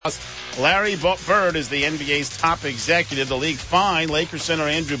Larry Bird is the NBA's top executive. The league fined Lakers center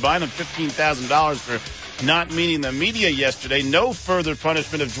Andrew Bynum $15,000 for not meeting the media yesterday. No further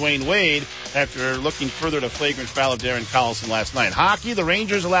punishment of Dwayne Wade after looking further at a flagrant foul of Darren Collison last night. Hockey, the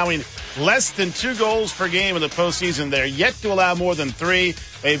Rangers allowing less than 2 goals per game in the postseason. They're yet to allow more than 3.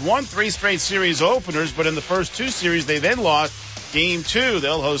 They've won 3 straight series openers, but in the first 2 series they then lost. Game 2,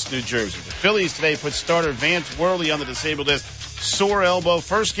 they'll host New Jersey. The Phillies today put starter Vance Worley on the disabled list. Sore elbow.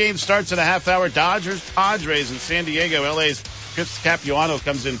 First game starts in a half hour. Dodgers, Padres in San Diego. LA's Chris Capuano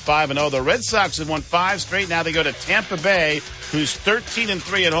comes in 5-0. The Red Sox have won 5 straight. Now they go to Tampa Bay, who's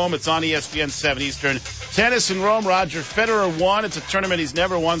 13-3 at home. It's on ESPN 7 Eastern. Tennis in Rome. Roger Federer won. It's a tournament he's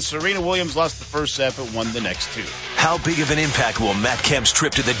never won. Serena Williams lost the first set, but won the next 2. How big of an impact will Matt Kemp's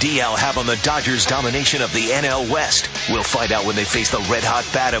trip to the DL have on the Dodgers' domination of the NL West? We'll find out when they face the red-hot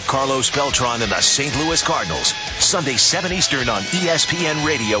bat of Carlos Beltran and the St. Louis Cardinals. Sunday, 7 Eastern on ESPN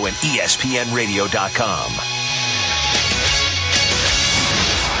Radio and ESPNradio.com.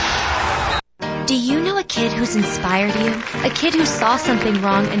 Do you know a kid who's inspired you? A kid who saw something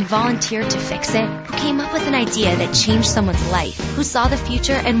wrong and volunteered to fix it? Who came up with an idea that changed someone's life? Who saw the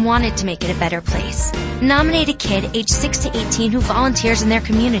future and wanted to make it a better place? Nominate a kid aged 6 to 18 who volunteers in their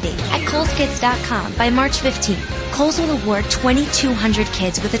community at Cole'sKids.com by March 15th. Coles will award 2,200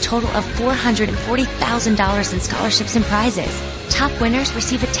 kids with a total of $440,000 in scholarships and prizes. Top winners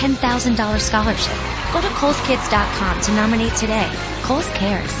receive a $10,000 scholarship. Go to Cole'sKids.com to nominate today. Kohl's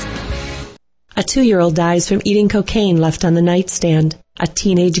cares. A 2-year-old dies from eating cocaine left on the nightstand. A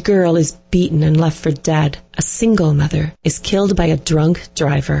teenage girl is beaten and left for dead. A single mother is killed by a drunk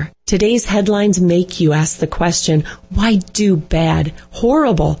driver. Today's headlines make you ask the question, why do bad,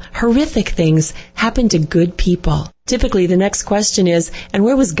 horrible, horrific things happen to good people? Typically, the next question is, and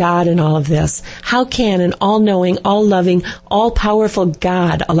where was God in all of this? How can an all-knowing, all-loving, all-powerful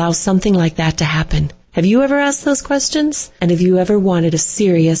God allow something like that to happen? Have you ever asked those questions? And have you ever wanted a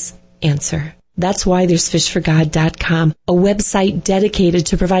serious answer? That's why there's fishforgod.com, a website dedicated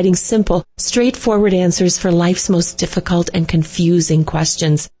to providing simple, straightforward answers for life's most difficult and confusing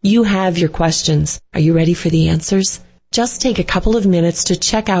questions. You have your questions. Are you ready for the answers? Just take a couple of minutes to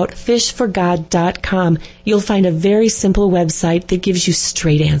check out fishforgod.com. You'll find a very simple website that gives you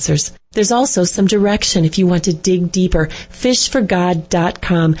straight answers. There's also some direction if you want to dig deeper.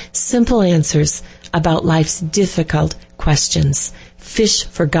 Fishforgod.com. Simple answers about life's difficult questions.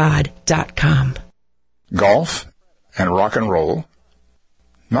 Fishforgod.com. Golf and rock and roll,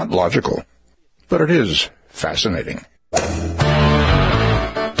 not logical, but it is fascinating.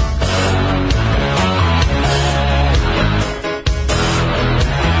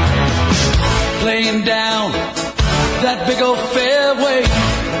 Laying down that big old fairway,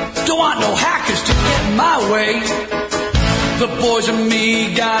 don't want no hackers to get in my way. The boys and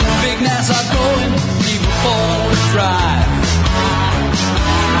me got a big Nassau going, leave a 4 drive.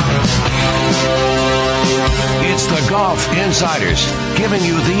 It's the Golf Insiders, giving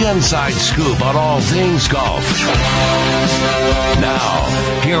you the inside scoop on all things golf. Now,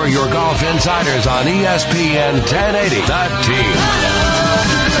 here are your Golf Insiders on ESPN 1080, The Team.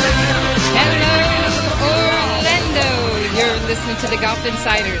 Hello, Orlando. You're listening to the Golf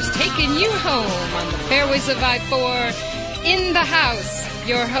Insiders, taking you home on the fairways of I-4 in the house.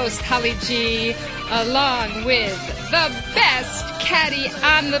 Your host, Holly G, along with the best caddy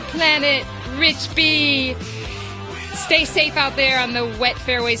on the planet, Rich B. Stay safe out there on the wet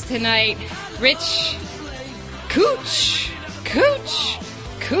fairways tonight. Rich, Kuchar,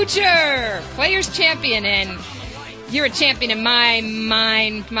 Players Champion, and you're a champion in my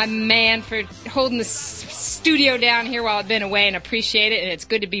mind, my man, for holding the studio down here while I've been away, and appreciate it, and it's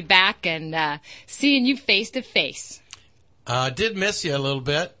good to be back and seeing you face to face. Did miss you a little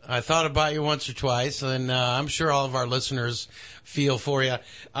bit. I thought about you once or twice, and I'm sure all of our listeners feel for you.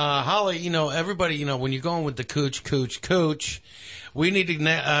 Holly, everybody, when you're going with the Cooch, we need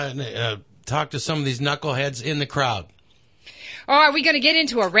to talk to some of these knuckleheads in the crowd. Oh, are we going to get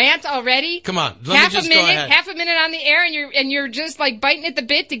into a rant already? Come on, half a minute on the air, and you're just like biting at the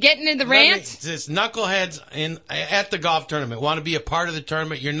bit to get into the rant. This knuckleheads at the golf tournament want to be a part of the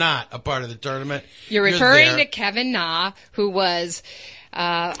tournament. You're not a part of the tournament. You're referring to Kevin Na, who was,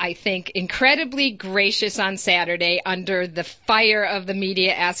 I think, incredibly gracious on Saturday under the fire of the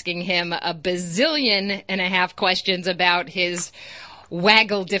media, asking him a bazillion and a half questions about his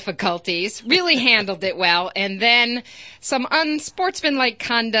waggle difficulties. Really handled it well. And then some unsportsmanlike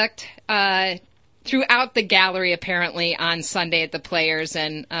conduct throughout the gallery, apparently, on Sunday at the Players.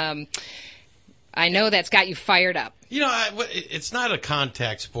 And I know that's got you fired up. It's not a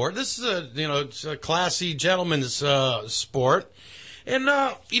contact sport. This is it's a classy gentleman's sport. And,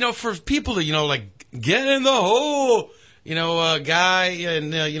 for people to, like, get in the hole, guy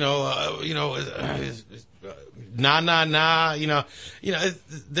and,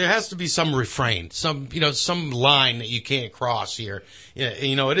 there has to be some refrain, some line that you can't cross here.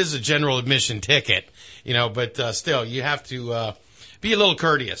 It is a general admission ticket, but still you have to be a little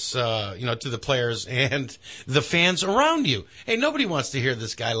courteous, to the players and the fans around you. Hey, nobody wants to hear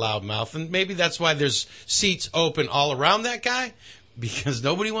this guy loudmouth, and maybe that's why there's seats open all around that guy, because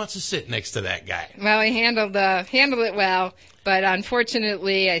nobody wants to sit next to that guy. Well, he handled it well, but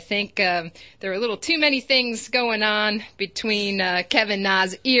unfortunately, I think there were a little too many things going on between Kevin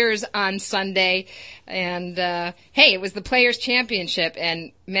Na's ears on Sunday. And, hey, it was the Players' Championship,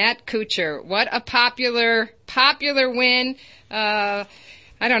 and Matt Kuchar, what a popular win. I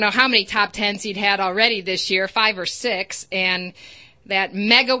don't know how many top tens he'd had already this year, 5 or 6, and that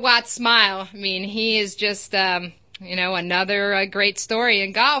megawatt smile, I mean, he is just... another great story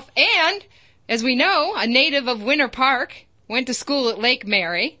in golf. And, as we know, a native of Winter Park, went to school at Lake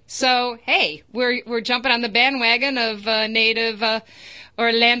Mary. So, hey, we're jumping on the bandwagon of native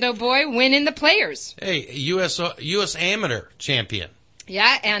Orlando boy winning the Players. Hey, U.S. Amateur champion.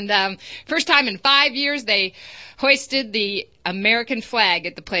 Yeah, and first time in 5 years they hoisted the American flag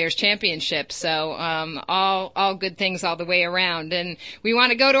at the Players' Championship. So all good things all the way around. And we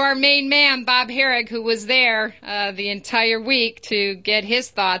want to go to our main man, Bob Harig, who was there the entire week to get his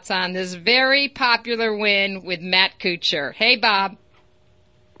thoughts on this very popular win with Matt Kuchar. Hey, Bob.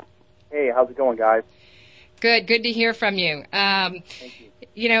 Hey, how's it going, guys? Good to hear from you. Thank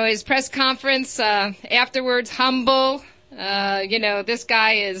you. His press conference afterwards, humble. This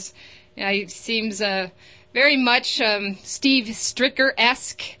guy is, he seems very much Steve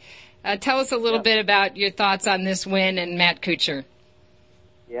Stricker-esque. Tell us a little bit about your thoughts on this win and Matt Kuchar.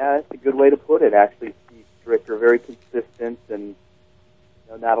 Yeah, that's a good way to put it, actually. Steve Stricker, very consistent and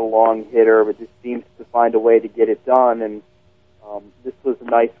not a long hitter, but just seems to find a way to get it done. And this was a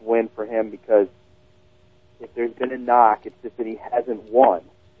nice win for him because if there's been a knock, it's just that he hasn't won.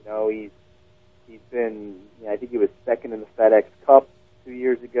 He's been, I think he was second in the FedEx Cup 2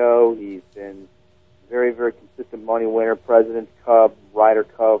 years ago. He's been very, very consistent money winner, President's Cup, Ryder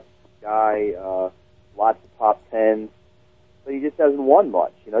Cup guy, lots of top tens. But he just hasn't won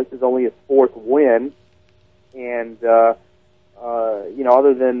much. This is only his fourth win. And,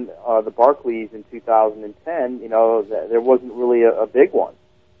 other than the Barclays in 2010, there wasn't really a big one.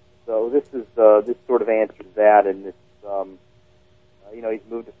 So this sort of answers that, and it's, he's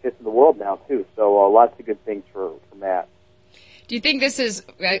moved to fifth in the world now, too. So lots of good things for Matt. Do you think this is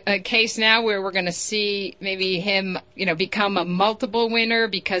a case now where we're going to see maybe him, become a multiple winner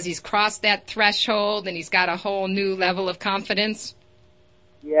because he's crossed that threshold and he's got a whole new level of confidence?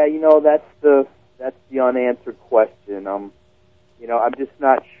 Yeah, that's the unanswered question. I'm just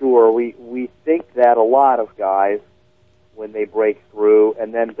not sure. We think that a lot of guys when they break through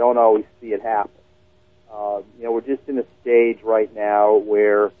and then don't always see it happen. We're just in a stage right now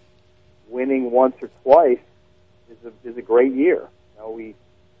where winning once or twice is a great year.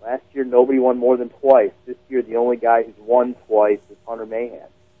 Last year nobody won more than twice. This year the only guy who's won twice is Hunter Mahan.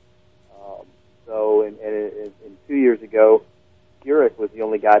 And 2 years ago, Harig was the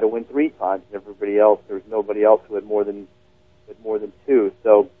only guy to win 3 times. There was nobody else who had more than 2.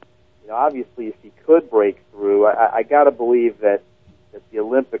 So, obviously, if he could break through, I got to believe that the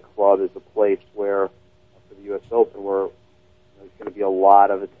Olympic Club is a place where, for the U.S. Open, where there's going to be a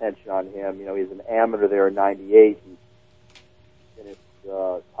lot of attention on him. He's an amateur there in '98. He's finished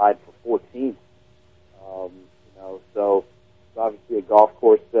tied for 14th. So it's obviously a golf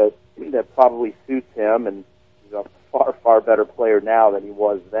course that probably suits him, and he's a far, far better player now than he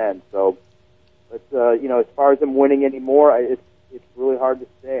was then. So, but as far as him winning anymore, it's really hard to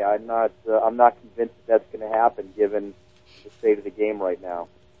say. I'm not convinced that's going to happen given the state of the game right now.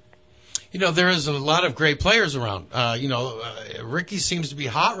 There is a lot of great players around. Ricky seems to be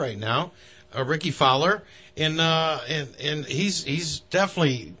hot right now. Ricky Fowler, and he's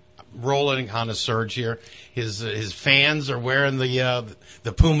definitely rolling on a surge here. His fans are wearing the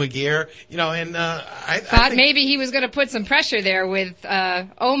Puma gear, I thought maybe he was going to put some pressure there with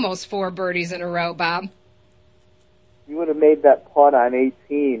almost 4 birdies in a row, Bob. He would have made that putt on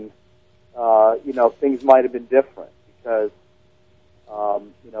 18. Things might have been different because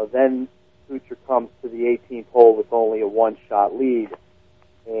then Kuchar comes to the 18th hole with only a 1-shot lead,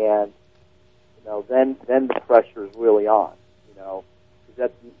 and then the pressure is really on.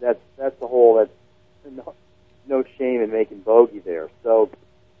 Because that's the hole that's no shame in making bogey there. So,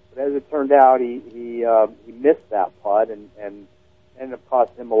 but as it turned out, he missed that putt and ended up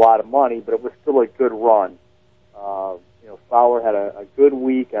costing him a lot of money, but it was still a good run. Fowler had a good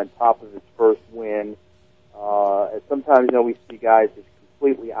week on top of his first win. And sometimes, we see guys just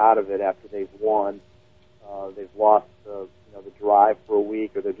completely out of it after they've won. They've lost the drive for a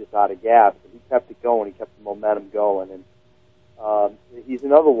week, or they're just out of gas. But he kept it going. He kept the momentum going. And he's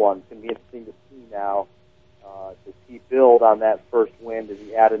another one. It's going to be interesting to see now. Does he build on that first win? Does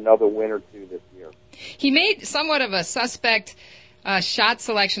he add another win or two this year? He made somewhat of a suspect shot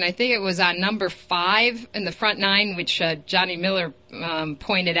selection. I think it was on number 5 in the front 9, which Johnny Miller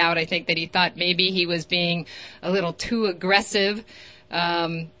pointed out. I think that he thought maybe he was being a little too aggressive,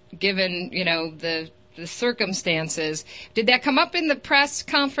 given the circumstances. Did that come up in the press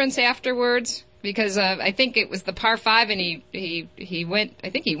conference afterwards? Because I think it was the par 5, and he went.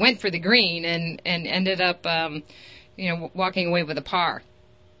 I think he went for the green and ended up walking away with a par.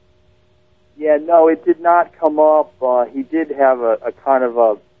 Yeah, no, it did not come up. He did have a kind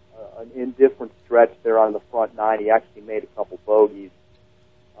of an indifferent stretch there on the front 9. He actually made a couple bogeys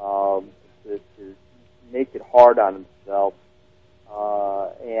to make it hard on himself.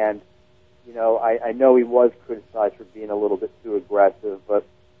 And I know he was criticized for being a little bit too aggressive, but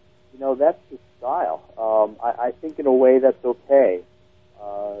that's his style. I think in a way that's okay.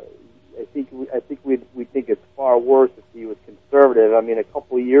 I think we'd think it's far worse if he was conservative. I mean, a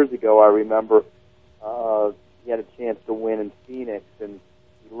couple of years ago, I remember he had a chance to win in Phoenix, and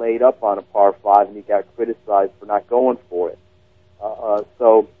he laid up on a par 5, and he got criticized for not going for it.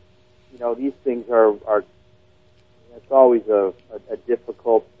 So these things are it's always a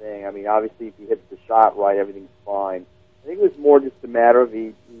difficult thing. I mean, obviously, if he hits the shot right, everything's fine. I think it was more just a matter of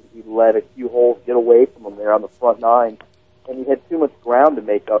he let a few holes get away from him there on the front 9, and he had too much ground to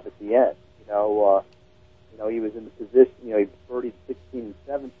make up at the end. He was in the position, he birdied 16 and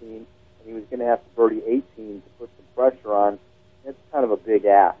 17, and he was going to have to birdie 18 to put some pressure on. It's kind of a big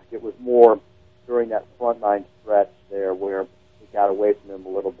ask. It was more during that front 9 stretch there where he got away from him a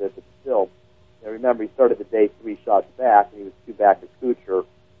little bit, but still. Remember, he started the day 3 shots back, and he was 2 back to Kuchar.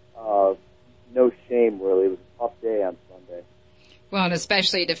 No shame, really. It was a tough day on Sunday. Well, and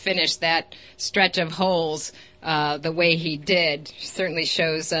especially to finish that stretch of holes the way he did certainly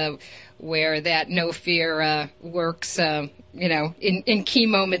shows where that no fear works, in key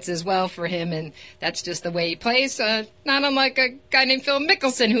moments as well for him, and that's just the way he plays. Not unlike a guy named Phil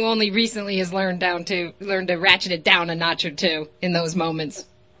Mickelson, who only recently has learned to ratchet it down a notch or two in those moments.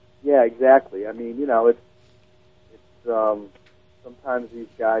 Yeah, exactly. I mean, it's sometimes these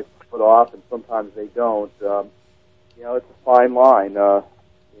guys put off, and sometimes they don't. It's a fine line.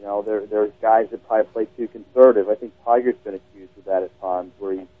 There's guys that probably play too conservative. I think Tiger's been accused of that at times,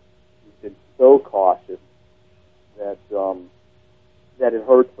 where he's been so cautious that it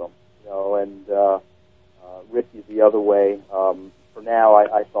hurts him. And Ricky's the other way. For now,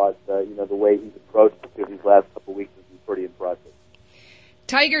 I thought the way he's approached it through these last couple of weeks has been pretty impressive.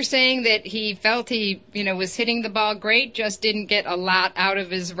 Tiger saying that he felt he was hitting the ball great, just didn't get a lot out of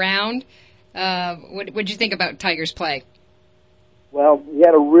his round. What did you think about Tiger's play? Well, he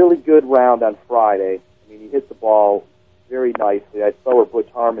had a really good round on Friday. I mean, he hit the ball very nicely. I saw what Butch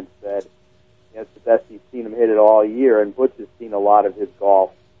Harmon said. It's the best he's seen him hit it all year, and Butch has seen a lot of his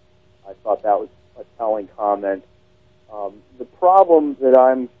golf. I thought that was a telling comment. The problem that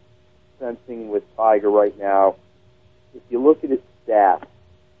I'm sensing with Tiger right now, if you look at his stats,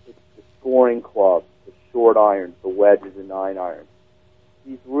 it's the scoring clubs, the short irons, the wedges, and 9 irons.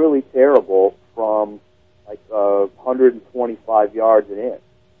 He's really terrible from 125 yards and in.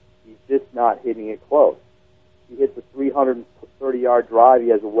 He's just not hitting it close. He hits a 330-yard drive. He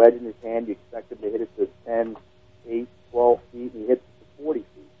has a wedge in his hand. You expect him to hit it to 10, 8, 12 feet, and he hits it to 40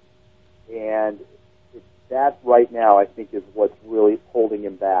 feet. And that right now, I think, is what's really holding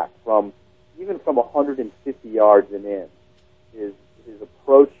him back. Even from 150 yards and in, his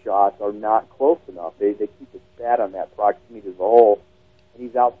approach shots are not close enough. They keep a stat on that, proximity to the hole, and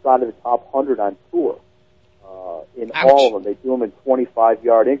he's outside of the top 100 on tour. In Ouch. All of them, they do them in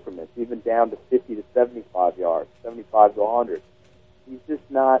 25-yard increments, even down to 50 to 75 yards, 75 to 100. He's just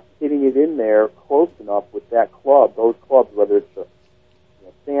not hitting it in there close enough with that club, those clubs, whether it's a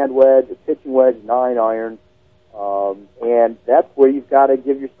sand wedge, a pitching wedge, 9 iron, and that's where you've got to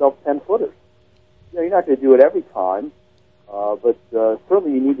give yourself 10-footers. You're not going to do it every time, but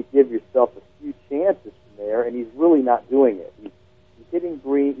certainly you need to give yourself a few chances from there, and he's really not doing it. He's hitting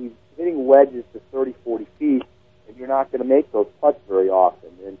green, he's hitting wedges to 30, 40 feet, and you're not going to make those putts very often.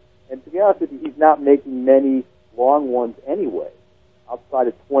 And to be honest with you, he's not making many long ones anyway. Outside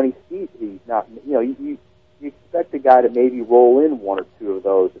of 20 feet, he's not, you expect a guy to maybe roll in 1 or 2 of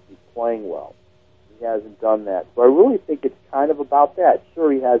those if he's playing well. He hasn't done that. So I really think it's kind of about that. Sure,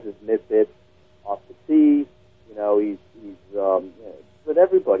 he has his mishits off the tee. but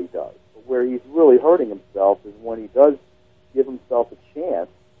everybody does. But where he's really hurting himself is when he does give himself a chance.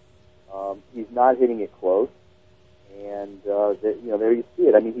 He's not hitting it close, and there you see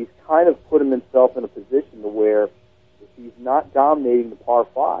it. I mean, he's kind of put himself in a position to where if he's not dominating the par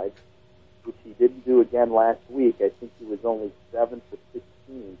 5, which he didn't do again last week, I think he was only 7 for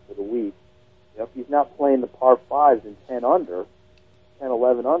 16 for the week. If he's not playing the par 5s in 10 under, 10,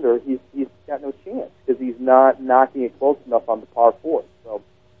 11 under, he's got no chance because he's not knocking it close enough on the par 4. So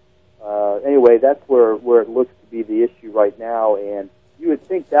anyway, that's where it looks to be the issue right now, and you would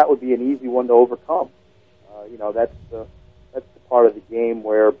think that would be an easy one to overcome. That's the part of the game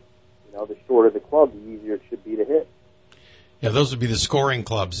where the shorter the club, the easier it should be to hit. Yeah, those would be the scoring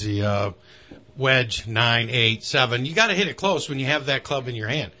clubs. The wedge, 9, 8, 7. You got to hit it close when you have that club in your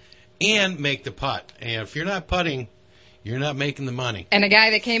hand, and make the putt. And if you're not putting, you're not making the money. And a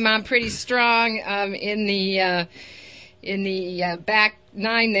guy that came on pretty strong in the back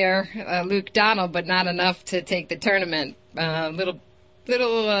 9 there, Luke Donald, but not enough to take the tournament. Little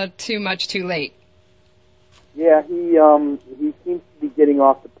too much too late. Yeah, he seems to be getting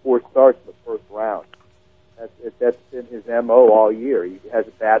off to poor starts in the first round. That's been his MO all year. He has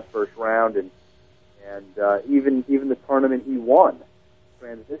a bad first round, and even the tournament he won,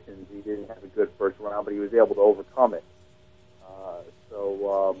 Transitions, he didn't have a good first round, but he was able to overcome it.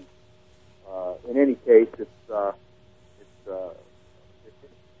 In any case, that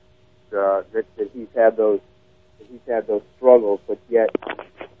he's had those struggles, but yet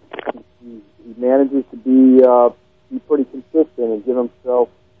he manages to be pretty consistent and give himself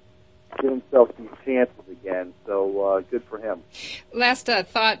these chances again. So good for him. Last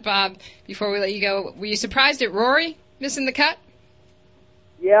thought, Bob, before we let you go. Were you surprised at Rory missing the cut?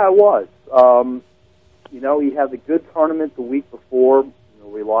 Yeah, I was. He had a good tournament the week before.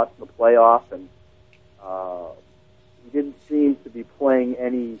 We lost in the playoff, and he didn't seem to be playing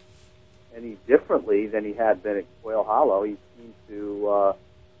any differently than he had been at Quail Hollow. He seemed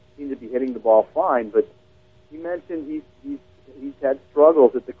to be hitting the ball fine, but he mentioned he's had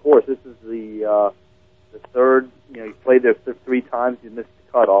struggles at the course. This is the third. He played there 3 times. He missed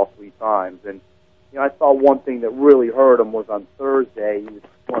the cut all 3 times, and I saw one thing that really hurt him was on Thursday. He was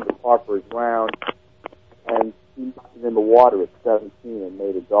going to par for his round, and he knocked it in the water at 17 and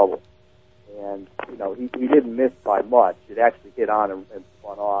made a double. And he didn't miss by much. It actually hit on and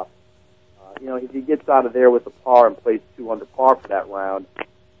spun off. If he gets out of there with a par and plays 2 under par for that round,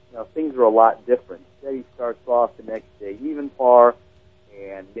 things are a lot different. Instead, he starts off the next day even par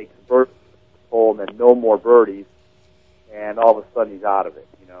and makes a birdie hole and then no more birdies, and all of a sudden he's out of it.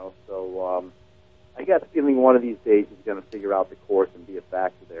 So I got the feeling one of these days he's going to figure out the course and be a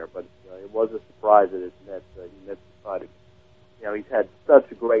factor there. But it was a surprise that he missed the cut. He's had such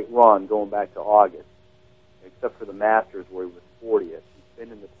a great run going back to August, except for the Masters where he was 40th. He's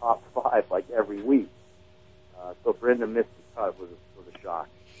been in the top 5 like every week. So for him to miss the cut was a shock.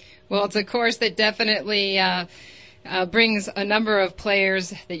 Well, it's a course that definitely brings a number of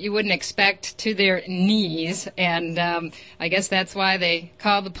players that you wouldn't expect to their knees, and I guess that's why they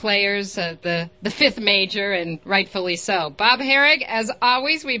call the players the 5th major, and rightfully so. Bob Harig, as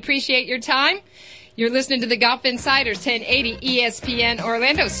always, we appreciate your time. You're listening to the Golf Insiders, 1080 ESPN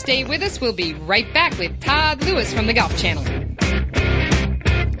Orlando. Stay with us. We'll be right back with Todd Lewis from the Golf Channel.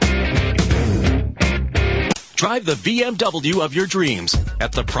 Drive the BMW of your dreams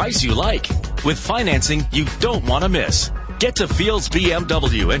at the price you like with financing you don't want to miss. Get to Fields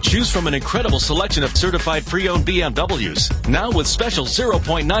BMW and choose from an incredible selection of certified pre-owned BMWs. Now with special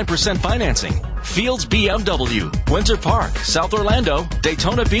 0.9% financing. Fields BMW, Winter Park, South Orlando,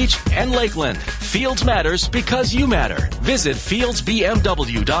 Daytona Beach, and Lakeland. Fields matters because you matter. Visit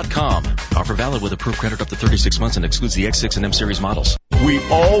fieldsbmw.com. Offer valid with approved credit up to 36 months and excludes the X6 and M Series models. We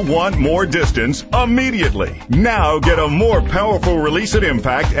all want more distance immediately. Now get a more powerful release at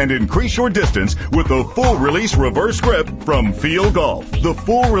impact and increase your distance with the full release reverse grip from Field Golf. The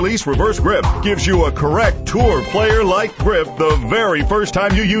full release reverse grip gives you a correct tour player-like grip the very first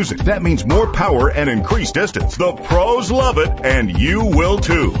time you use it. That means more power and increased distance. The pros love it, and you will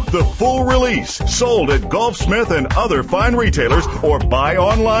too. The full release, sold at Golfsmith and other fine retailers, or buy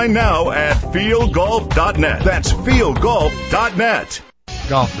online now at fieldgolf.net. That's fieldgolf.net.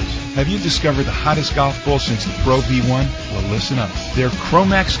 Golfers, have you discovered the hottest golf ball since the Pro V1? Well, listen up. They're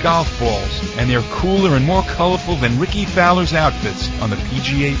Chromax golf balls, and they're cooler and more colorful than Ricky Fowler's outfits on the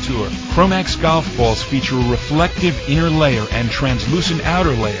PGA Tour. Chromax golf balls feature a reflective inner layer and translucent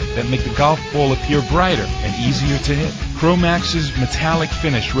outer layer that make the golf ball appear brighter and easier to hit. Chromax's metallic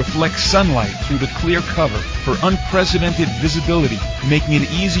finish reflects sunlight through the clear cover for unprecedented visibility, making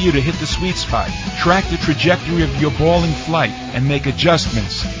it easier to hit the sweet spot, track the trajectory of your ball in flight, and make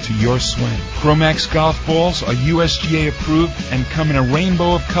adjustments to your swing. Chromax golf balls are USGA approved and come in a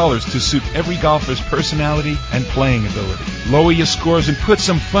rainbow of colors to suit every golfer's personality and playing ability. Lower your scores and put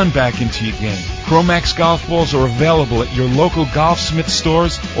some fun back into your game. Chromax golf balls are available at your local Golfsmith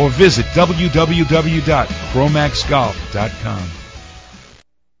stores or visit www.chromaxgolf.com.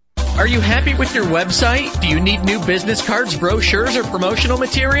 Are you happy with your website? Do you need new business cards, brochures, or promotional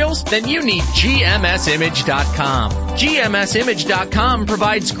materials? Then you need GMSimage.com. GMSimage.com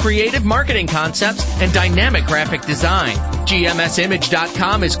provides creative marketing concepts and dynamic graphic design.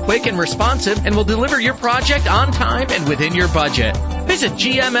 GMSimage.com is quick and responsive and will deliver your project on time and within your budget. Visit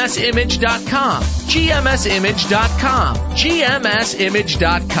GMSimage.com. GMSimage.com.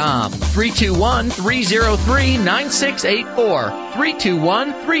 GMSimage.com. 321-303-9684.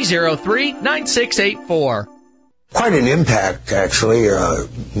 321-303-9684. Quite an impact, actually,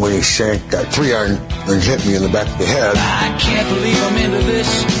 when he shanked that 3-iron and hit me in the back of the head. I can't believe I'm into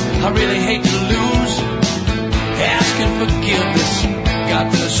this. I really hate to lose. Asking forgiveness.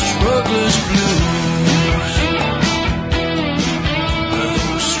 Got the struggler's blues.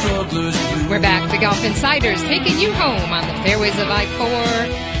 We're back, the Golf Insiders, taking you home on the fairways of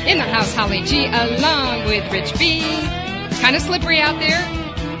I-4. In the house, Holly G, along with Rich B. Kind of slippery out there.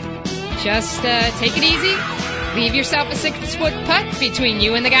 Just take it easy. Leave yourself a 6-foot putt between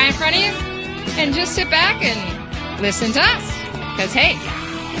you and the guy in front of you. And just sit back and listen to us. Because, hey,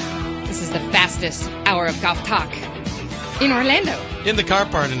 this is the fastest hour of golf talk in Orlando. In the car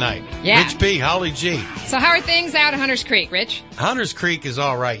park tonight. Yeah. Rich B, Holly G. So how are things out at Hunters Creek, Rich? Hunters Creek is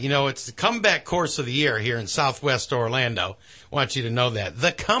all right. You know, it's the comeback course of the year here in Southwest Orlando. I want you to know that.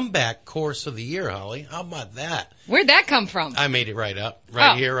 The comeback course of the year, Holly. How about that? Where'd that come from? I made it right up.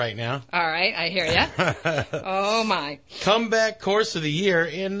 Right here, right now. All right, I hear ya. Oh, my. Comeback course of the year.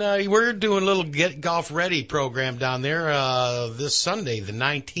 And we're doing a little Get Golf Ready program down there this Sunday, the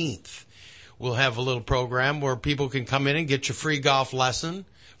 19th. We'll have a little program where people can come in and get your free golf lesson.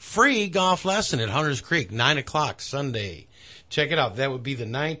 Free golf lesson at Hunters Creek, 9 o'clock Sunday. Check it out. That would be the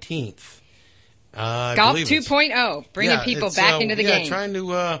 19th. Golf 2.0, bringing people back into the game. Trying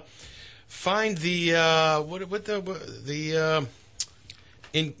to find the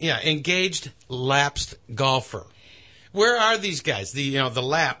engaged lapsed golfer. Where are these guys? The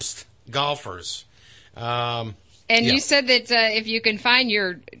lapsed golfers. And you said that if you can find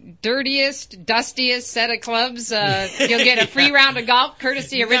your dirtiest, dustiest set of clubs, you'll get a free round of golf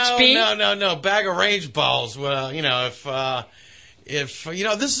courtesy of Rich B. No. Bag of range balls. Well, if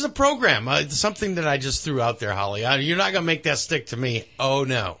this is a program, something that I just threw out there, Holly. You're not going to make that stick to me. Oh,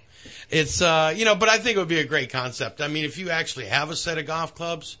 no. It's, but I think it would be a great concept. I mean, if you actually have a set of golf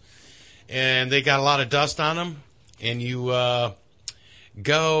clubs and they got a lot of dust on them and you,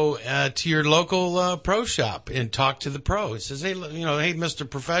 go to your local pro shop and talk to the pro. He says, hey, hey, Mr.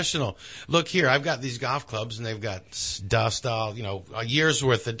 Professional, look here. I've got these golf clubs and they've got dust, a year's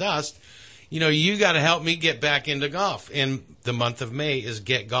worth of dust. You got to help me get back into golf. And the month of May is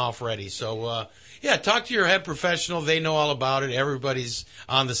Get Golf Ready. So, talk to your head professional. They know all about it. Everybody's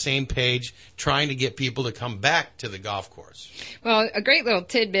on the same page, trying to get people to come back to the golf course. Well, a great little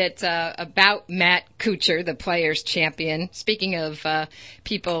tidbit about Matt Kuchar, the Players Champion. Speaking of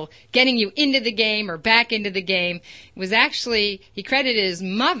people getting you into the game or back into the game, was actually, he credited his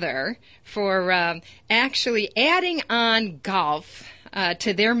mother for actually adding on golf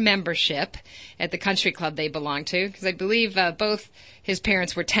to their membership at the country club they belong to, because I believe both his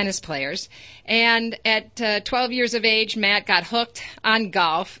parents were tennis players. And at 12 years of age, Matt got hooked on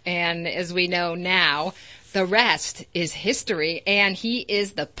golf, and as we know now, the rest is history, and he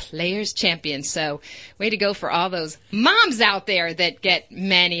is the Players Champion. So way to go for all those moms out there that get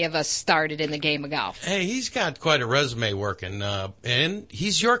many of us started in the game of golf. Hey, he's got quite a resume working, and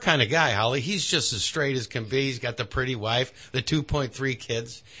he's your kind of guy, Holly. He's just as straight as can be. He's got the pretty wife, the 2.3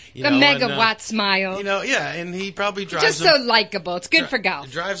 kids. The megawatt smile. And he probably drives just so likable. It's good for golf.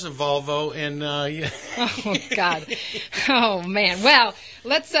 Drives a Volvo, and Oh, God. Oh, man. Well,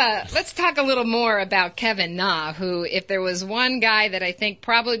 let's talk a little more about Kevin Na, who, if there was one guy that I think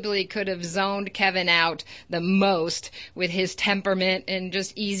probably could have zoned Kevin out the most with his temperament and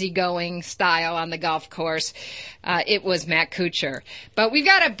just easygoing style on the golf course, it was Matt Kuchar. But we've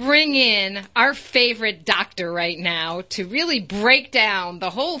got to bring in our favorite doctor right now to really break down the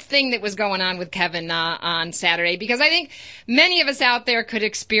whole thing that was going on with Kevin Na on Saturday, because I think many of us out there could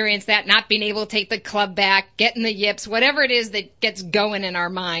experience that, not being able to take the club back, getting the yips, whatever it is that gets going in in our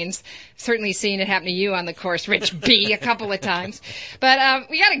minds. Certainly seen it happen to you on the course, Rich B, a couple of times. But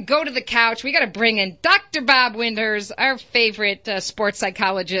we got to go to the couch. We got to bring in Dr. Bob Winters, our favorite sports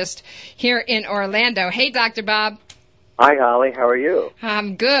psychologist here in Orlando. Hey, Dr. Bob. Hi, Holly. How are you?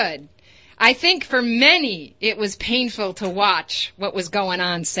 I'm good. I think for many, it was painful to watch what was going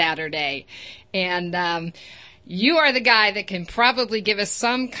on Saturday. And you are the guy that can probably give us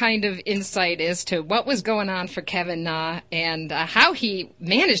some kind of insight as to what was going on for Kevin Na and how he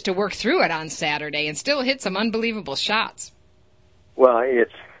managed to work through it on Saturday and still hit some unbelievable shots. Well,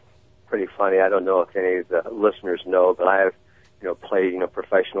 it's pretty funny. I don't know if any of the listeners know, but I have, played,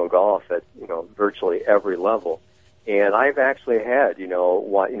 professional golf at, virtually every level. And I've actually had,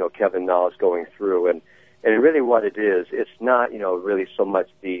 what, Kevin Na is going through. And really what it is, it's not, really so much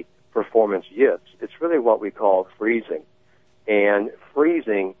the performance yips. It's really what we call freezing. And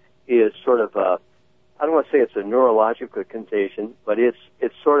freezing is sort of I don't want to say it's a neurological condition, but it's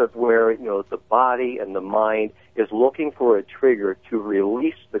sort of where, the body and the mind is looking for a trigger to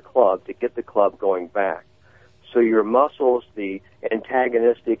release the club, to get the club going back. So your muscles, the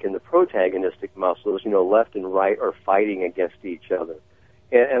antagonistic and the protagonistic muscles, left and right, are fighting against each other.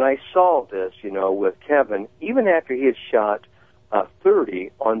 And I saw this, with Kevin, even after he had shot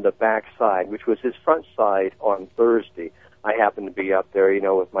 30 on the back side, which was his front side on Thursday. I happened to be up there,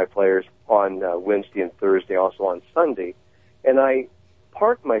 with my players on Wednesday and Thursday, also on Sunday. And I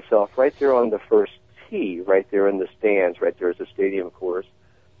parked myself right there on the first tee, right there in the stands, right there as a stadium course.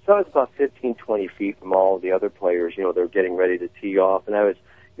 So I was about 15, 20 feet from all of the other players. They're getting ready to tee off. And I was,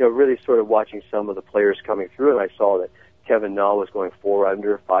 really sort of watching some of the players coming through. And I saw that Kevin Na was going 4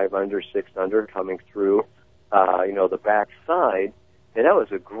 under, 5 under, 6 under coming through, the back side. And that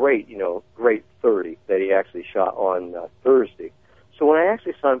was a great, great 30 that he actually shot on Thursday. So when I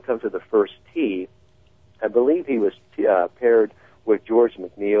actually saw him come to the first tee, I believe he was paired with George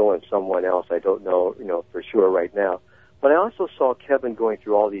McNeil and someone else. I don't know, for sure right now. But I also saw Kevin going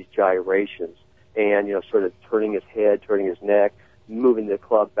through all these gyrations and, sort of turning his head, turning his neck, moving the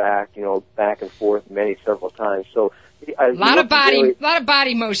club back, back and forth several times. So a lot of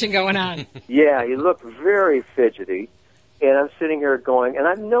body motion going on. Yeah, he looked very fidgety. And I'm sitting here going, and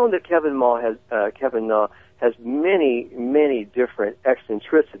I've known that Kevin Na has many, many different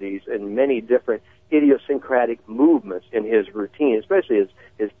eccentricities and many different idiosyncratic movements in his routine, especially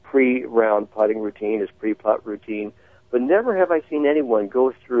his pre-round putting routine, his pre-putt routine. But never have I seen anyone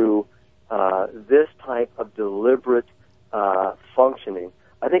go through this type of deliberate functioning.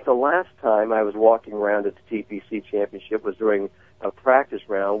 I think the last time I was walking around at the TPC Championship was during a practice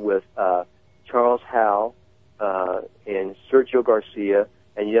round with Charles Howell, and Sergio Garcia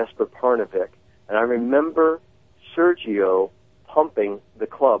and Jesper Parnevik. And I remember Sergio pumping the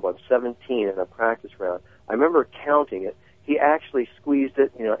club on 17 in a practice round. I remember counting it. He actually squeezed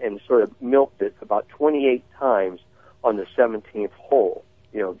it, and sort of milked it about 28 times on the 17th hole,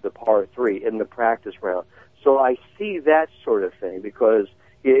 the par 3 in the practice round. So I see that sort of thing because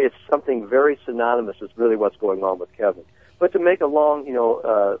it's something very synonymous with really what's going on with Kevin. But to make a long,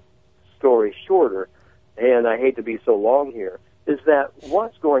 story shorter, and I hate to be so long here, is that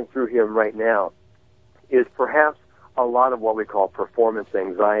what's going through him right now is perhaps a lot of what we call performance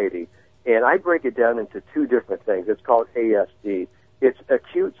anxiety. And I break it down into 2 different things. It's called ASD. It's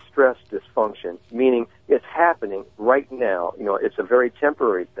acute stress dysfunction, meaning it's happening right now. It's a very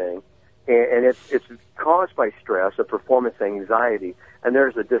temporary thing, and it's caused by stress, a performance anxiety, and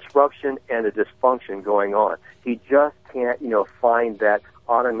there's a disruption and a dysfunction going on. He just can't, find that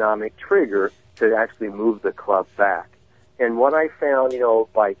autonomic trigger to actually move the club back. And what I found,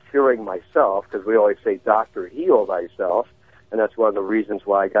 by curing myself, because we always say, doctor, heal thyself, and that's one of the reasons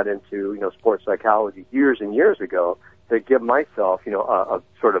why I got into, sports psychology years and years ago, to give myself, a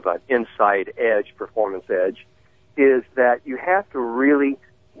sort of an inside edge, performance edge, is that you have to really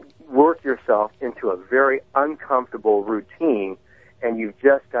work yourself into a very uncomfortable routine, and you've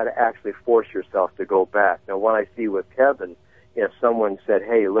just got to actually force yourself to go back. Now, what I see with Kevin, if someone said,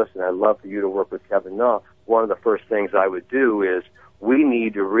 hey, listen, I'd love for you to work with Kevin Na, one of the first things I would do is we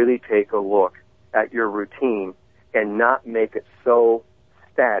need to really take a look at your routine and not make it so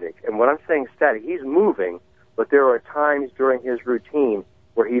static. And when I'm saying static, he's moving, but there are times during his routine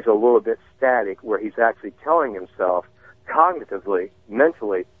where he's a little bit static, where he's actually telling himself cognitively,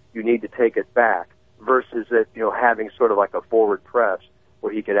 mentally, you need to take it back, versus it, having sort of like a forward press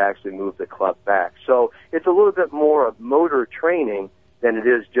where he could actually move the club back. So it's a little bit more of motor training than it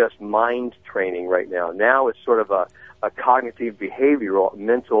is just mind training right now. Now it's sort of a cognitive, behavioral,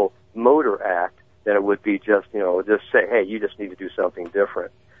 mental motor act than it would be just say, hey, you just need to do something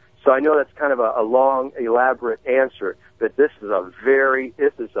different. So I know that's kind of a long, elaborate answer, that this is a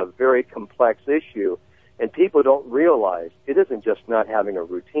very complex issue, and people don't realize it isn't just not having a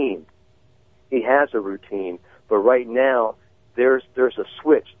routine. He has a routine, but right now there's a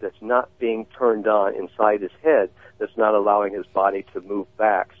switch that's not being turned on inside his head that's not allowing his body to move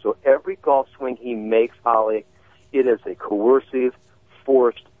back. So every golf swing he makes, Holly, it is a coercive,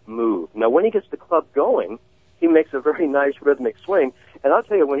 forced move. Now, when he gets the club going, he makes a very nice rhythmic swing. And I'll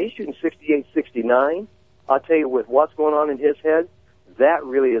tell you, when he's shooting 68, 69, I'll tell you, with what's going on in his head, that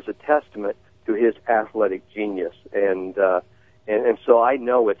really is a testament to his athletic genius. And so I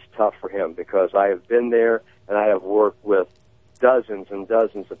know it's tough for him because I have been there and I have worked with dozens and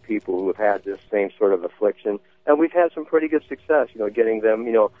dozens of people who have had this same sort of affliction. And we've had some pretty good success, getting them,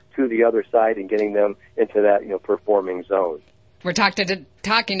 to the other side and getting them into that, performing zone. We're talking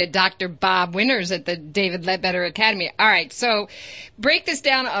to Dr. Bob Winters at the David Leadbetter Academy. All right, so break this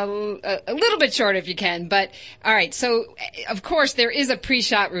down a little bit short if you can. But, all right, so, of course, there is a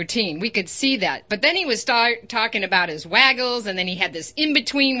pre-shot routine. We could see that. But then he was talking about his waggles, and then he had this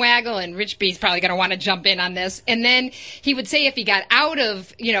in-between waggle, and Rich B's probably going to want to jump in on this. And then he would say if he got out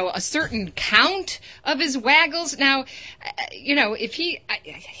of, a certain count of his waggles. Now, if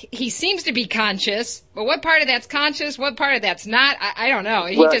he seems to be conscious, but what part of that's conscious, what part of that's not, I don't know.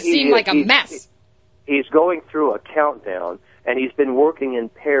 He just seemed like a mess. He's going through a countdown, and he's been working in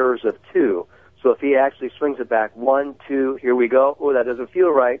pairs of 2. So if he actually swings it back, 1, 2, here we go. Oh, that doesn't feel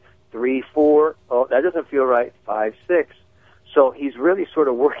right. 3, 4. Oh, that doesn't feel right. 5, 6. So he's really sort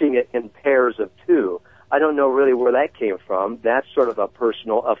of working it in pairs of 2. I don't know really where that came from. That's sort of a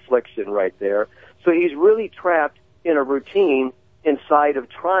personal affliction right there. So he's really trapped in a routine inside of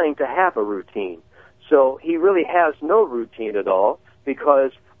trying to have a routine. So he really has no routine at all,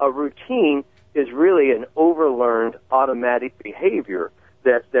 because a routine is really an overlearned automatic behavior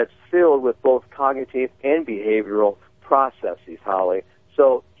that's filled with both cognitive and behavioral processes, Holly.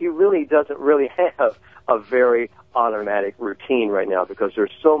 So he really doesn't really have a very automatic routine right now, because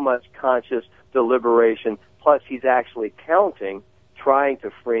there's so much conscious deliberation, plus he's actually counting, trying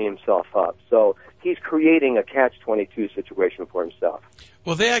to free himself up. So he's creating a catch-22 situation for himself.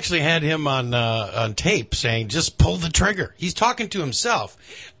 Well, they actually had him on tape saying, just pull the trigger. He's talking to himself.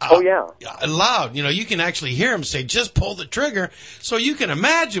 Loud. You can actually hear him say, just pull the trigger. So you can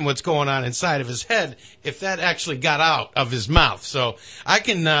imagine what's going on inside of his head if that actually got out of his mouth. So I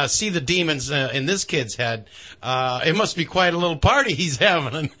can see the demons in this kid's head. It must be quite a little party he's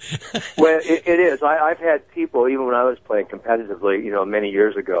having. Well, it is. I've had people, even when I was playing competitively, many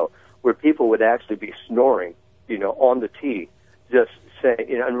years ago, where people would actually be snoring, on the tee, just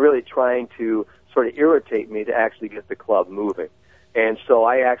saying, and really trying to sort of irritate me to actually get the club moving. And so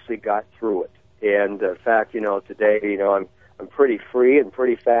I actually got through it. And in fact, today, I'm pretty free and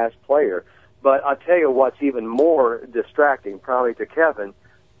pretty fast player. But I'll tell you what's even more distracting, probably to Kevin,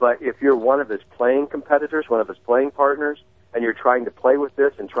 but if you're one of his playing competitors, one of his playing partners, and you're trying to play with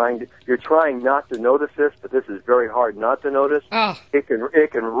this and you're trying not to notice this, but this is very hard not to notice. Oh. It can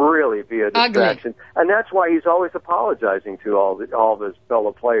really be a distraction. Ugly. And that's why he's always apologizing to all of his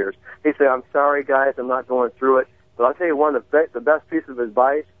fellow players. He say, "I'm sorry, guys, I'm not going through it." But I'll tell you, one of the best pieces of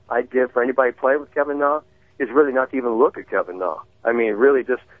advice I'd give for anybody playing with Kevin Na is really not to even look at Kevin Na. I mean, really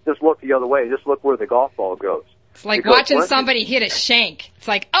just look the other way. Just look where the golf ball goes. It's like watching somebody hit a shank. It's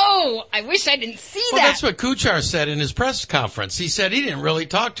like, oh, I wish I didn't see that. Well, that's what Kuchar said in his press conference. He said he didn't really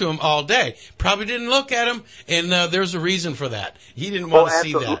talk to him all day. Probably didn't look at him, and there's a reason for that. He didn't want to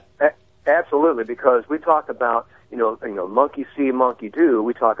see that. Absolutely, because we talk about, monkey see, monkey do.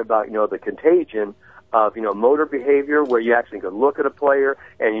 We talk about, the contagion of, motor behavior, where you actually can look at a player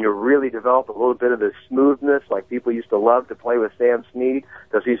and, really develop a little bit of the smoothness, like people used to love to play with Sam Snead,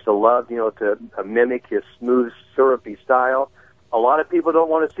 because he used to love, to mimic his smooth, syrupy style. A lot of people don't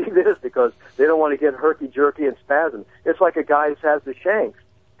want to see this because they don't want to get herky-jerky and spasm. It's like a guy who has the shanks.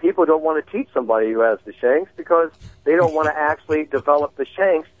 People don't want to teach somebody who has the shanks because they don't want to actually develop the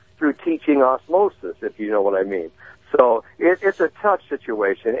shanks through teaching osmosis, if you know what I mean. So it's a tough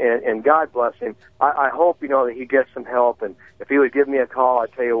situation, and God bless him. I hope, that he gets some help, and if he would give me a call, I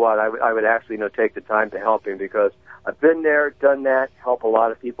tell you what, I would actually, take the time to help him, because I've been there, done that, help a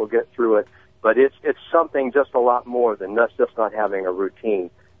lot of people get through it, but it's something just a lot more than just not having a routine.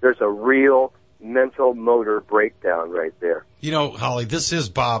 There's a real mental motor breakdown right there. Holly, this is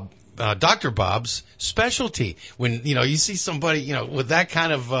Dr. Bob's specialty. When, you see somebody, with that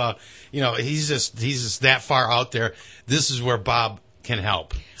kind of, he's just that far out there. This is where Bob can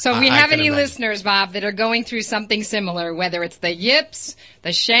help. So if we have any listeners, Bob, that are going through something similar, whether it's the yips,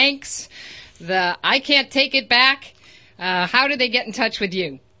 the shanks, the I can't take it back, how do they get in touch with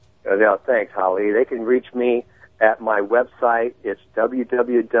you? Yeah, thanks, Holly. They can reach me at my website. It's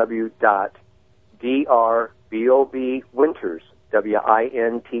www.drbobwinters,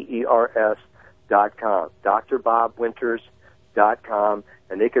 WINTERS.com, drbobwinters.com,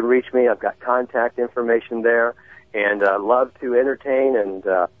 and they can reach me. I've got contact information there, and love to entertain and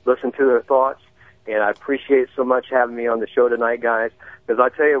listen to their thoughts. And I appreciate so much having me on the show tonight, guys, because I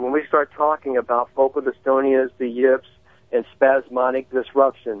tell you, when we start talking about focal dystonias, the yips, and spasmodic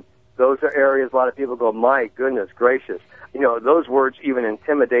disruption, those are areas a lot of people go, my goodness gracious. You know, those words even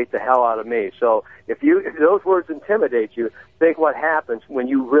intimidate the hell out of me. So if those words intimidate you, think what happens when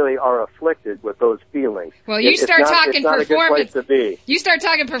you really are afflicted with those feelings. Well, you start talking performance. It's not a good place to be. You start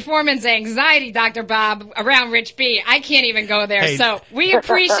talking performance anxiety, Dr. Bob, around Rich B. I can't even go there. Hey. So we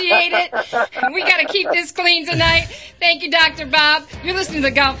appreciate it. We got to keep this clean tonight. Thank you, Dr. Bob. You're listening to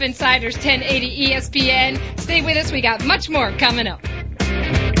the Golf Insiders 1080 ESPN. Stay with us. We got much more coming up.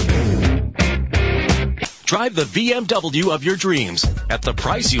 Drive the BMW of your dreams at the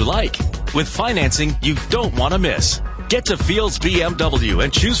price you like with financing you don't want to miss. Get to Fields BMW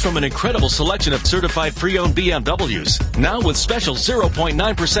and choose from an incredible selection of certified pre-owned BMWs. Now with special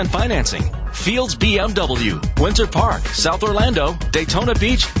 0.9% financing. Fields BMW, Winter Park, South Orlando, Daytona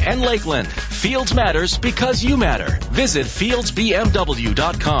Beach, and Lakeland. Fields matters because you matter. Visit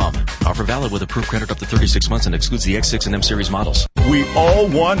fieldsbmw.com. Offer valid with approved credit up to 36 months and excludes the X6 and M Series models. We all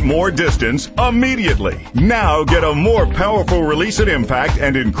want more distance immediately. Now get a more powerful release and impact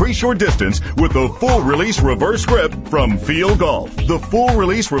and increase your distance with the full release reverse grip from Field Golf. The full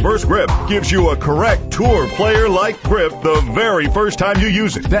release reverse grip gives you a correct tour player-like grip the very first time you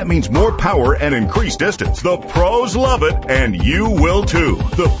use it. That means more power and increased distance. The pros love it, and you will too.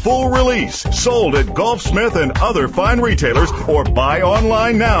 The full release, sold at Golfsmith and other fine retailers, or buy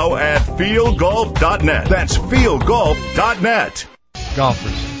online now at fieldgolf.net. That's fieldgolf.net.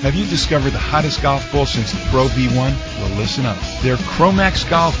 Golfers, have you discovered the hottest golf ball since the Pro V1? Well, listen up. They're Chromax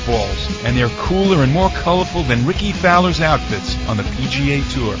golf balls, and they're cooler and more colorful than Ricky Fowler's outfits on the PGA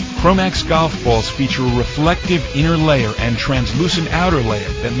Tour. Chromax golf balls feature a reflective inner layer and translucent outer layer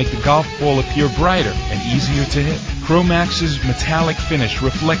that make the golf ball appear brighter and easier to hit. Chromax's metallic finish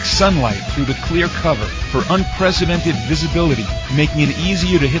reflects sunlight through the clear cover for unprecedented visibility, making it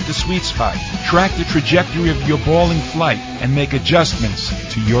easier to hit the sweet spot, track the trajectory of your ball in flight, and make adjustments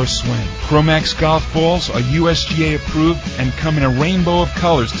to your swing. Chromax golf balls are USGA approved and come in a rainbow of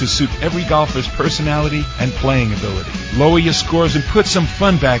colors to suit every golfer's personality and playing ability. Lower your scores and put some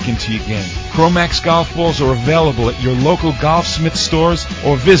fun back into your game. Chromax golf balls are available at your local Golfsmith stores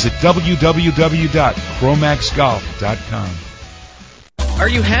or visit www.chromaxgolf.com. Are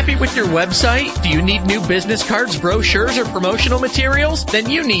you happy with your website? Do you need new business cards, brochures, or promotional materials? Then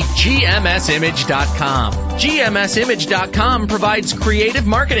you need GMSimage.com. GMSimage.com provides creative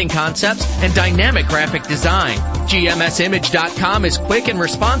marketing concepts and dynamic graphic design. GMSimage.com is quick and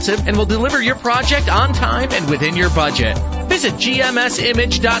responsive and will deliver your project on time and within your budget. Visit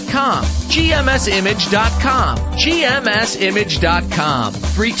GMSimage.com. GMSimage.com. GMSimage.com.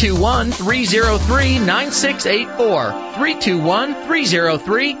 321-303-9684.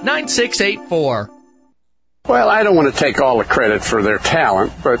 321-303-9684. Well, I don't want to take all the credit for their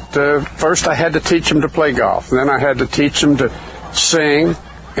talent, but first I had to teach them to play golf. Then I had to teach them to sing,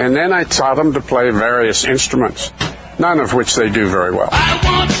 and then I taught them to play various instruments, none of which they do very well. I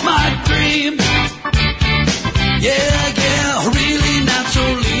want my dream. Yeah, really not so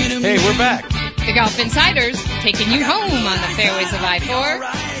leading. Hey, we're back. The Golf Insiders taking you home on the fairways of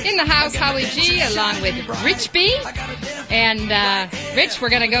I-4. In the house, Holly G, along with Rich B. And, Rich, we're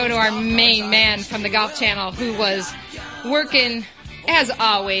going to go to our main man from the Golf Channel who was working, as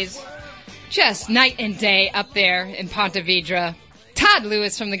always, just night and day up there in Ponte Vedra. Todd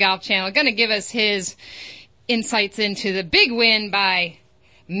Lewis from the Golf Channel going to give us his insights into the big win by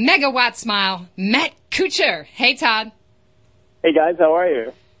Megawatt Smile, Matt Kuchar. Hey, Todd. Hey, guys. How are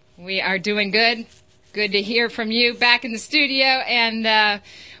you? We are doing good. Good to hear from you back in the studio. And,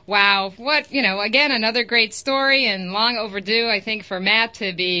 wow, again, another great story and long overdue, I think, for Matt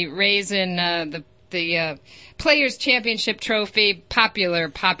to be raising the Players' Championship trophy. Popular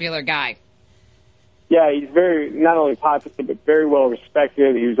guy. Yeah, he's not only popular, but very well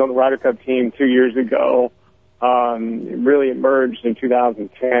respected. He was on the Ryder Cup team 2 years ago. Really emerged in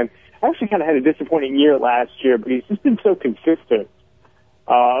 2010. I actually kind of had a disappointing year last year, but he's just been so consistent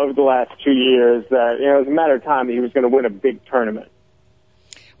over the last 2 years that it was a matter of time that he was going to win a big tournament.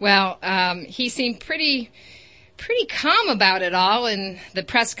 Well, he seemed pretty pretty calm about it all in the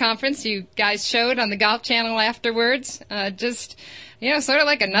press conference you guys showed on the Golf Channel afterwards. Just, sort of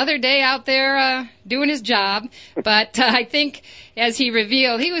like another day out there doing his job. But I think, as he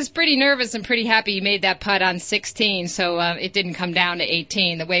revealed, he was pretty nervous and pretty happy he made that putt on 16, so it didn't come down to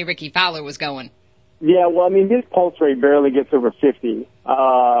 18 the way Ricky Fowler was going. Yeah, well, I mean, his pulse rate barely gets over 50. He's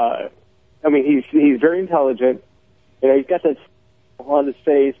very intelligent. He's got that on his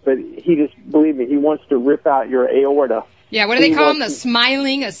face, but he just, believe me, he wants to rip out your aorta. Yeah, what do they call him? The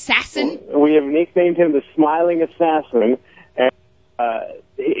smiling assassin? We have nicknamed him the smiling assassin, and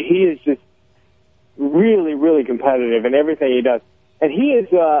he is just really, really competitive in everything he does. And he is,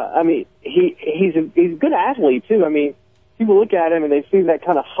 he's a good athlete, too. I mean, people look at him and they see that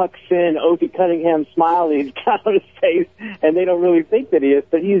kind of Huck Finn, Opie Cunningham smile that he's got on his face, and they don't really think that he is,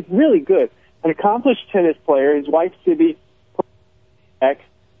 but he's really good. An accomplished tennis player. His wife, Sibby,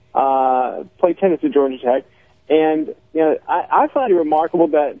 played tennis at Georgia Tech. And, I find it remarkable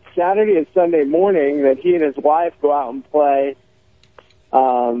that Saturday and Sunday morning that he and his wife go out and play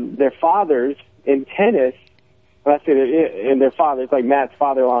their fathers in tennis. When I say in their fathers, like Matt's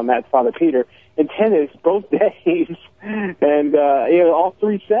father-in-law, Matt's father, Peter, in tennis both days, and, all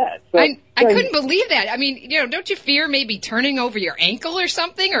three sets. So, I couldn't believe that. I mean, don't you fear maybe turning over your ankle or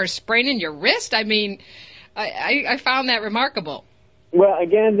something, or spraining your wrist? I mean, I found that remarkable. Well,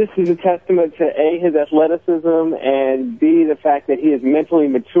 again, this is a testament to, A, his athleticism, and B, the fact that he is mentally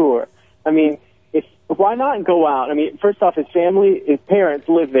mature. I mean, why not go out? I mean, first off, his parents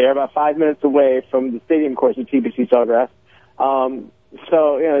live there about 5 minutes away from the stadium course at TPC Sawgrass.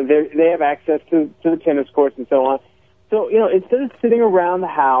 So, they have access to the tennis courts and so on. So, instead of sitting around the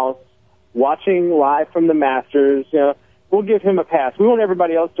house watching live from the Masters, we'll give him a pass. We want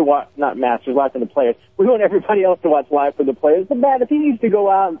everybody else to watch, not Masters, live from the players. We want everybody else to watch live from the players. But Matt, if he needs to go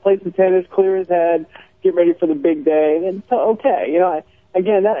out and play some tennis, clear his head, get ready for the big day, then okay.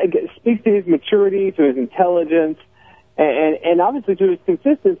 Again, that speaks to his maturity, to his intelligence, and obviously to his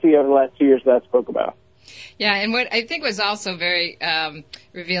consistency over the last 2 years that I spoke about. Yeah, and what I think was also very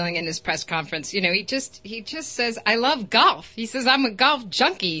revealing in his press conference, he just says, I love golf. He says, I'm a golf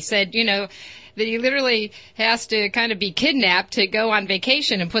junkie. He said, that he literally has to kind of be kidnapped to go on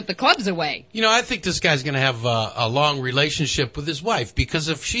vacation and put the clubs away. I think this guy's going to have a long relationship with his wife, because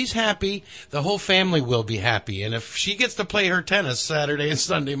if she's happy, the whole family will be happy. And if she gets to play her tennis Saturday and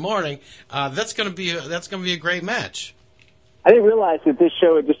Sunday morning, that's going to be a great match. I didn't realize that this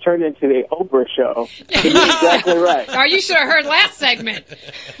show had just turned into the Oprah show. You're exactly right. Or you should have heard last segment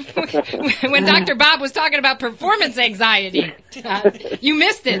when Dr. Bob was talking about performance anxiety. You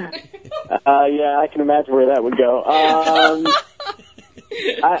missed it. Yeah, I can imagine where that would go.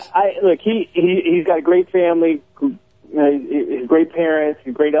 Look, he's got a great family, great parents,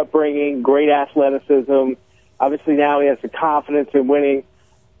 great upbringing, great athleticism. Obviously now he has the confidence in winning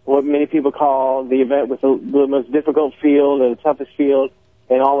what many people call the event with the most difficult field or the toughest field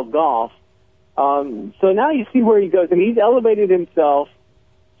in all of golf. So now you see where he goes. I mean, he's elevated himself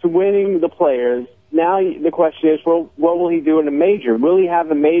to winning the Players. Now the question is, well, what will he do in a major? Will he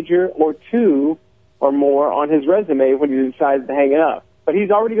have a major or two or more on his resume when he decides to hang it up? But he's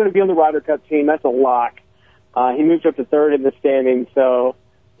already going to be on the Ryder Cup team. That's a lock. He moved up to third in the standings, so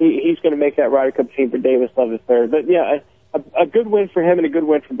he's going to make that Ryder Cup team for Davis Love III. But, yeah, a good win for him and a good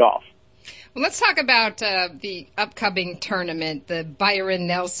win for golf. Well, let's talk about the upcoming tournament, the Byron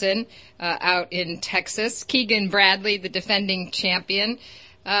Nelson out in Texas. Keegan Bradley, the defending champion.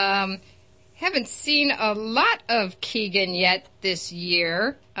 Haven't seen a lot of Keegan yet this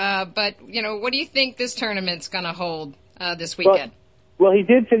year, but, what do you think this tournament's going to hold this weekend? Well, he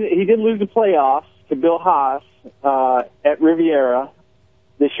did lose the playoffs to Bill Haas at Riviera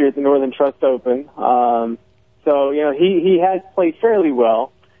this year at the Northern Trust Open. So, he has played fairly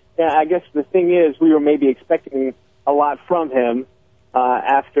well. And I guess the thing is, we were maybe expecting a lot from him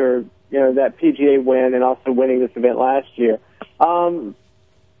after, that PGA win and also winning this event last year. And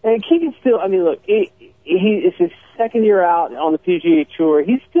Keegan still, look, it's his second year out on the PGA Tour.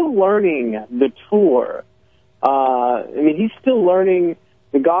 He's still learning the tour. He's still learning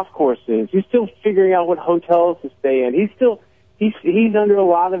the golf courses. He's still figuring out what hotels to stay in. He's under a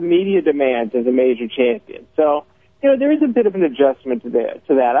lot of media demands as a major champion. So, there is a bit of an adjustment to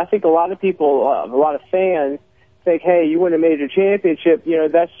that. I think a lot of people, a lot of fans think, hey, you win a major championship,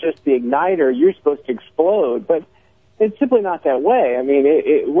 that's just the igniter. You're supposed to explode. But it's simply not that way.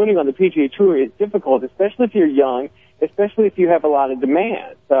 Winning on the PGA Tour is difficult, especially if you're young, especially if you have a lot of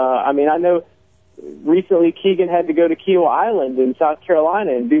demands. I know recently Keegan had to go to Keel Island in South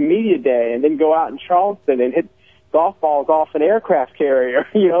Carolina and do media day and then go out in Charleston and hit golf balls off an aircraft carrier,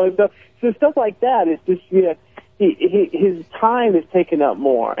 So stuff like that is just, his time is taken up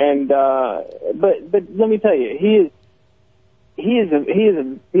more. And but let me tell you, he's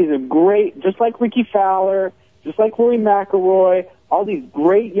a great, just like Ricky Fowler, just like Rory McIlroy, all these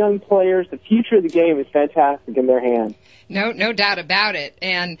great young players. The future of the game is fantastic in their hands. No doubt about it.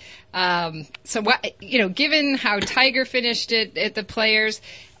 And so, what, given how Tiger finished it at the Players,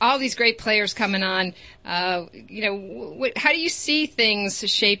 all these great players coming on, how do you see things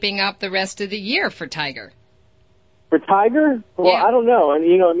shaping up the rest of the year for Tiger? For Tiger? Well, yeah. I don't know. And,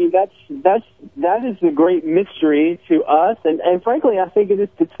 that is a great mystery to us. And frankly, I think it is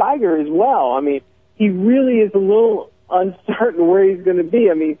to Tiger as well. I mean, he really is a little uncertain where he's going to be.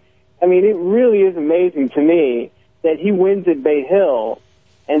 I mean, it really is amazing to me that he wins at Bay Hill,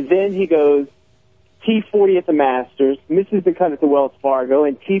 and then he goes T40 at the Masters, misses the cut at the Wells Fargo,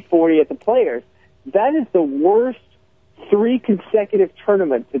 and T40 at the Players. That is the worst 3 consecutive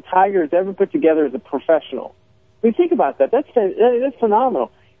tournaments that Tiger has ever put together as a professional. I mean, think about that. That's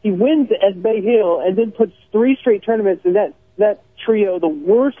phenomenal. He wins at Bay Hill and then puts 3 straight tournaments in that trio, the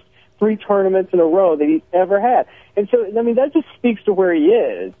worst 3 tournaments in a row that he's ever had. And so, that just speaks to where he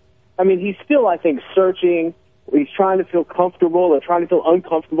is. I mean, he's still, I think, searching. He's trying to feel comfortable or trying to feel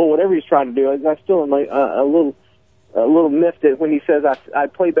uncomfortable, whatever he's trying to do. I still am a little miffed at when he says I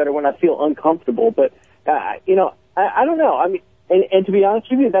play better when I feel uncomfortable. But, I don't know. I mean, and to be honest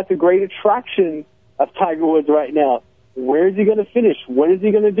with you, that's a great attraction of Tiger Woods right now. Where is he going to finish? What is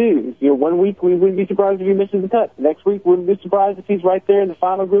he going to do? 1 week we wouldn't be surprised if he misses the cut. Next week we wouldn't be surprised if he's right there in the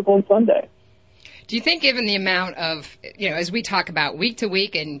final group on Sunday. Do you think, given the amount of, as we talk about week to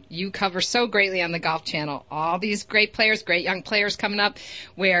week, and you cover so greatly on the Golf Channel, all these great players, great young players coming up,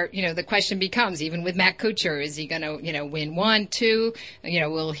 where, the question becomes, even with Matt Kuchar, is he going to, win 1, 2?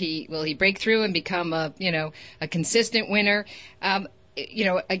 Will he break through and become a consistent winner?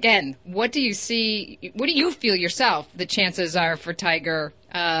 Again, what do you feel yourself the chances are for Tiger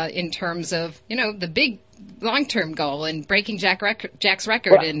in terms of, the big long-term goal and breaking Jack's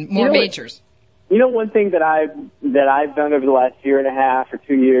record in more majors? One thing that I've done over the last year and a half or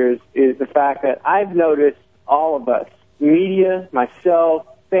 2 years is the fact that I've noticed all of us, media, myself,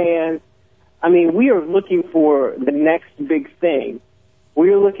 fans, we are looking for the next big thing.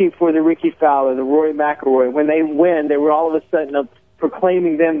 We are looking for the Ricky Fowler, the Rory McIlroy. When they win, they were all of a sudden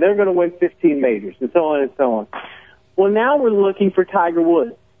proclaiming they're going to win 15 majors, and so on and so on. Well, now we're looking for Tiger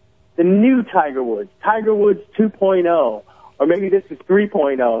Woods, the new Tiger Woods 2.0. Or maybe this is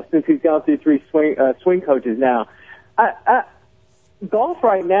 3.0 since he's gone through 3 swing coaches now. Golf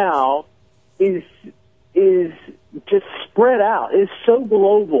right now is just spread out. It's so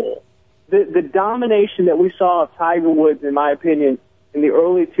global. The domination that we saw of Tiger Woods, in my opinion, in the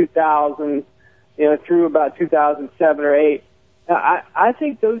early 2000s, through about 2007 or 8, I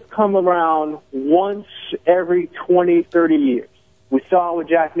think those come around once every 20, 30 years. We saw it with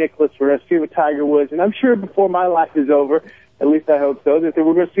Jack Nicklaus. We're going to see it with Tiger Woods. And I'm sure before my life is over, at least I hope so, that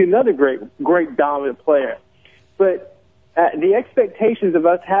we're going to see another great dominant player. But the expectations of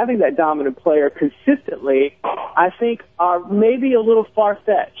us having that dominant player consistently, I think, are maybe a little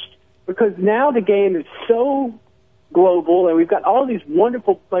far-fetched. Because now the game is so global, and we've got all these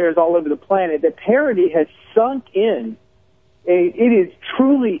wonderful players all over the planet, that parity has sunk in. It is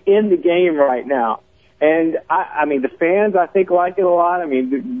truly in the game right now. And, the fans, I think, like it a lot.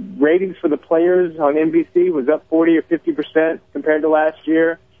 The ratings for the players on NBC was up 40 or 50% compared to last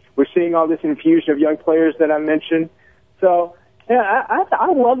year. We're seeing all this infusion of young players that I mentioned. So, yeah,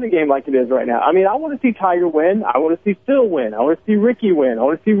 I love the game like it is right now. I want to see Tiger win. I want to see Phil win. I want to see Ricky win. I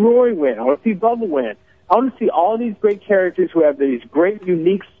want to see Rory win. I want to see Bubba win. I want to see all these great characters who have these great,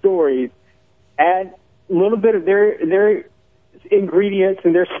 unique stories add a little bit of their ingredients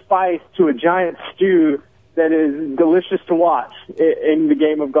and their spice to a giant stew that is delicious to watch in the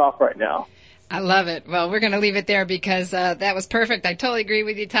game of golf right now. I love it. Well, we're going to leave it there because that was perfect. I totally agree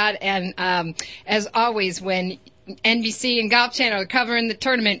with you, Todd. And as always, when NBC and Golf Channel are covering the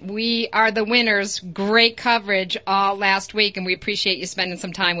tournament, we are the winners. Great coverage all last week, and we appreciate you spending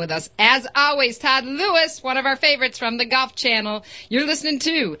some time with us. As always, Todd Lewis, one of our favorites from the Golf Channel. You're listening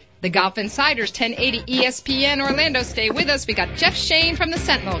to the Golf Insiders, 1080 ESPN Orlando. Stay with us. We got Jeff Shain from the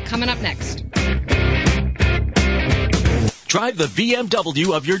Sentinel coming up next. Drive the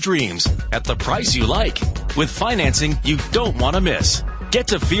BMW of your dreams at the price you like with financing you don't want to miss. Get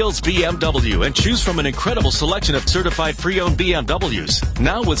to Fields BMW and choose from an incredible selection of certified pre-owned BMWs.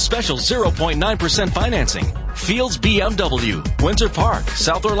 Now with special 0.9% financing. Fields BMW, Winter Park,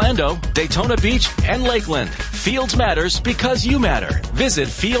 South Orlando, Daytona Beach, and Lakeland. Fields matters because you matter. Visit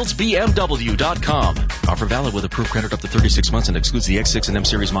fieldsbmw.com. Offer valid with approved credit up to 36 months and excludes the X6 and M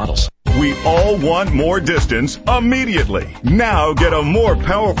Series models. We all want more distance immediately. Now get a more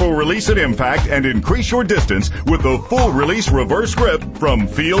powerful release at impact and increase your distance with the full release reverse grip from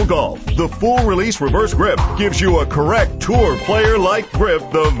Field Golf. The full release reverse grip gives you a correct tour player-like grip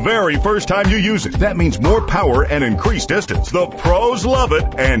the very first time you use it. That means more power and increased distance. The pros love it,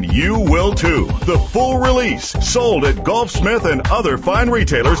 and you will too. The full release, sold at Golfsmith and other fine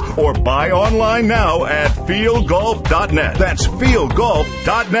retailers, or buy online now at fieldgolf.net. That's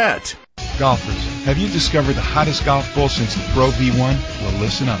fieldgolf.net. Golfers, have you discovered the hottest golf ball since the Pro V1? Well,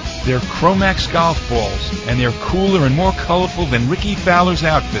 listen up. They're Chromax golf balls, and they're cooler and more colorful than Ricky Fowler's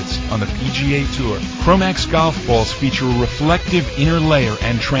outfits on the PGA Tour. Chromax golf balls feature a reflective inner layer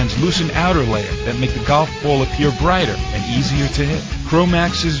and translucent outer layer that make the golf ball appear brighter and easier to hit.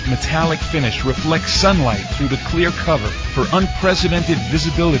 Chromax's metallic finish reflects sunlight through the clear cover for unprecedented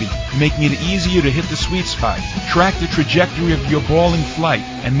visibility, making it easier to hit the sweet spot, track the trajectory of your ball in flight,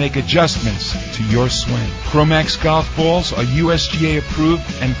 and make adjustments to your swing. Chromax golf balls are USGA approved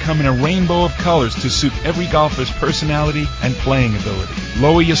and come in a rainbow of colors to suit every golfer's personality and playing ability.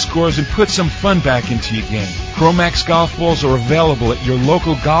 Lower your scores and put some fun back into your game. Chromax golf balls are available at your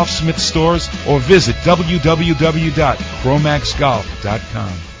local Golfsmith stores or visit www.chromaxgolf.com.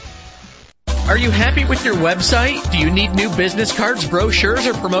 Are you happy with your website? Do you need new business cards, brochures,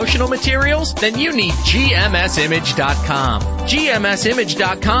 or promotional materials? Then you need GMSimage.com.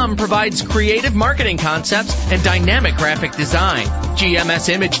 GMSimage.com provides creative marketing concepts and dynamic graphic design.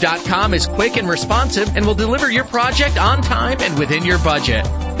 GMSimage.com is quick and responsive and will deliver your project on time and within your budget.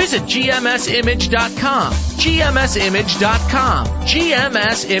 Visit GMSimage.com. GMSimage.com.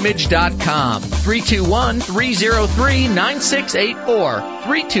 GMSimage.com. 321-303-9684.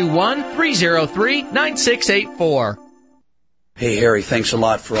 321-303-9684. Hey, Harry, thanks a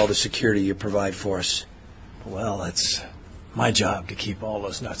lot for all the security you provide for us. Well, it's my job to keep all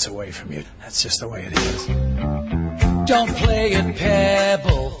those nuts away from you. That's just the way it is. Don't play at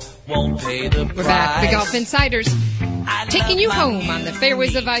Pebble, won't pay the price. We're back, the Golf Insiders, taking you home on the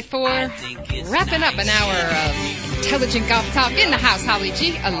fairways of I-4, wrapping up an hour of intelligent golf talk in the house. Holly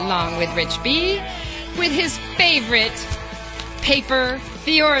G, along with Rich B, with his favorite paper,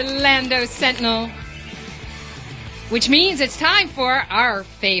 the Orlando Sentinel, which means it's time for our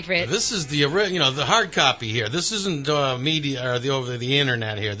favorite. This is the the hard copy here. This isn't media or over the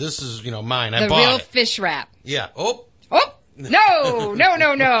internet here. This is mine. I bought the real it. fish wrap. Yeah. Oh. No.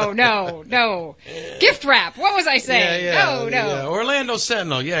 Gift wrap. What was I saying? No. Yeah. Orlando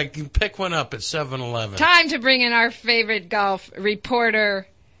Sentinel. Yeah, you can pick one up at 7-Eleven. Time to bring in our favorite golf reporter,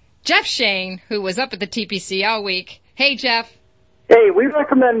 Jeff Shain, who was up at the TPC all week. Hey, Jeff. Hey, we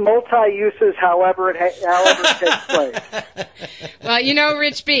recommend multi-uses however it takes place. Well,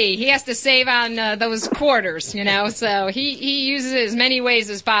 Rich B, he has to save on those quarters, so he uses it as many ways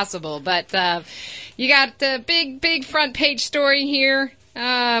as possible. But you got the big front page story here.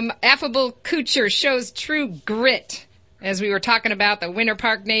 Affable Kuchar shows true grit, as we were talking about the Winter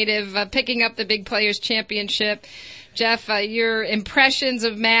Park native picking up the Big Players Championship. Jeff, your impressions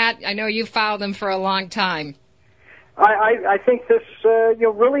of Matt, I know you followed him for a long time. I think this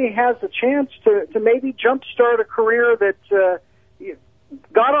really has a chance to maybe jumpstart a career that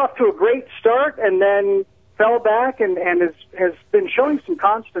got off to a great start and then fell back and has been showing some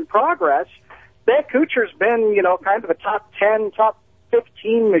constant progress. Matt Kuchar's been kind of a top 10, top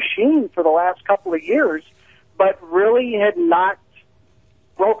 15 machine for the last couple of years, but really had not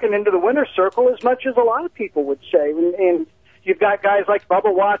broken into the winner's circle as much as a lot of people would say. And you've got guys like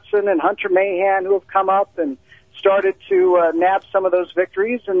Bubba Watson and Hunter Mahan who have come up and started to nab some of those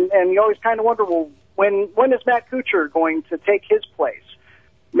victories, and you always kind of wonder, well, when is Matt Kuchar going to take his place?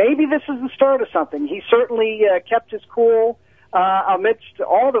 Maybe this is the start of something. He certainly kept his cool amidst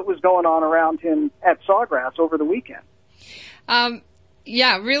all that was going on around him at Sawgrass over the weekend.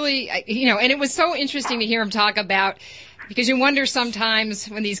 Yeah, really, and it was so interesting to hear him talk about, because you wonder sometimes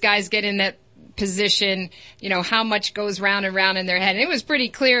when these guys get in that position, how much goes round and round in their head. And it was pretty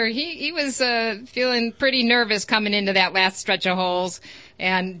clear he was feeling pretty nervous coming into that last stretch of holes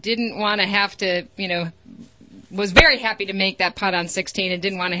and didn't want to have to, was very happy to make that putt on 16 and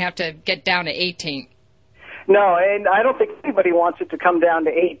didn't want to have to get down to 18. No, and I don't think anybody wants it to come down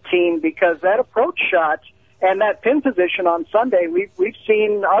to 18 because that approach shot and that pin position on Sunday, we've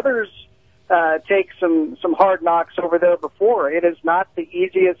seen others take some hard knocks over there before. It is not the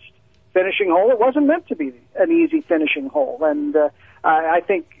easiest finishing hole. It wasn't meant to be an easy finishing hole. And I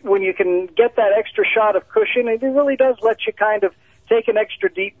think when you can get that extra shot of cushion, it really does let you kind of take an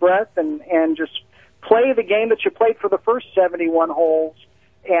extra deep breath and just play the game that you played for the first 71 holes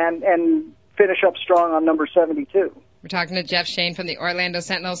and finish up strong on number 72. We're talking to Jeff Shain from the Orlando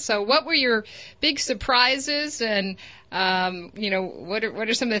Sentinel. So what were your big surprises, and, what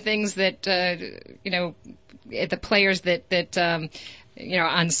are some of the things that, the players that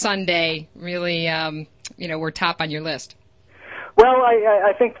on Sunday really, were top on your list? Well,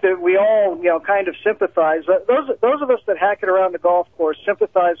 I think that we all, kind of sympathize. Those of us that hack it around the golf course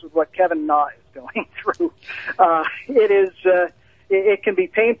sympathize with what Kevin Na is going through. It can be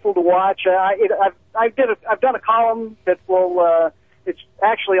painful to watch. I've done a column that will. It's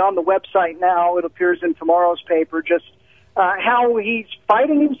actually on the website now. It appears in tomorrow's paper. Just how he's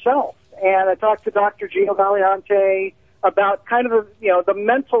fighting himself, and I talked to Dr. Gino Valiante about kind of the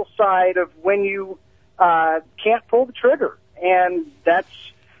mental side of when you can't pull the trigger. And that's,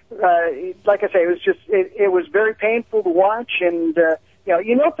 like I say, it was very painful to watch. And,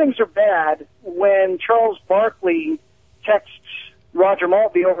 things are bad when Charles Barkley texts Roger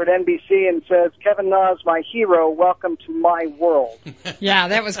Maltby over at NBC and says, "Kevin Na's my hero. Welcome to my world." Yeah,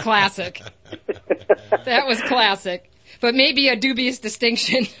 that was classic. That was classic. But maybe a dubious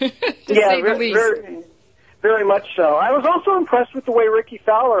distinction, to say the least. Very, very much so. I was also impressed with the way Ricky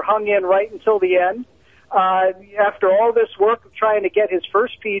Fowler hung in right until the end. After all this work of trying to get his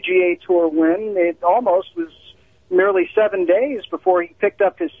first PGA Tour win, it almost was merely 7 days before he picked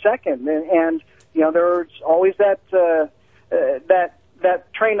up his second. And there's always that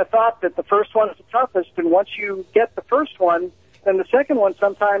train of thought that the first one is the toughest, and once you get the first one, then the second one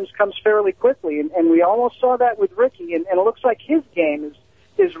sometimes comes fairly quickly. And we almost saw that with Ricky, and it looks like his game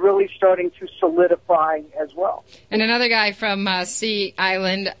is really starting to solidify as well. And another guy from Sea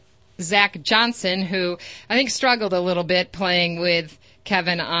Island, Zach Johnson, who I think struggled a little bit playing with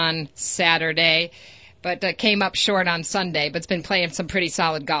Kevin on Saturday, but came up short on Sunday, but's been playing some pretty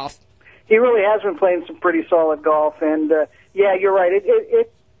solid golf. He really has been playing some pretty solid golf, and yeah, you're right.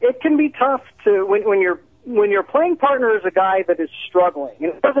 It can be tough to when your playing partner is a guy that is struggling.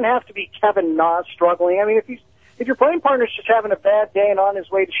 And it doesn't have to be Kevin Na struggling. I mean, if your playing partner's just having a bad day and on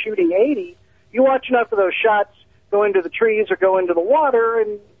his way to shooting 80, you watch enough of those shots go into the trees or go into the water,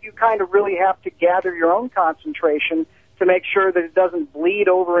 and you kind of really have to gather your own concentration to make sure that it doesn't bleed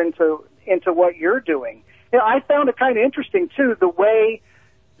over into what you're doing. I found it kind of interesting too, the way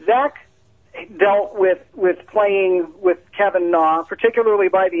Zach dealt with playing with Kevin Na, particularly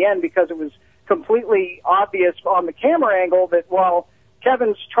by the end, because it was completely obvious on the camera angle that while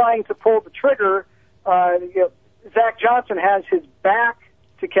Kevin's trying to pull the trigger, Zach Johnson has his back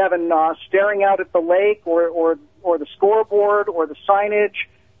to Kevin Na, staring out at the lake or the scoreboard or the signage,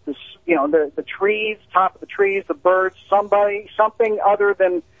 the trees, top of the trees, the birds, something other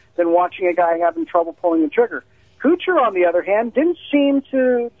than watching a guy having trouble pulling the trigger. Kuchar, on the other hand, didn't seem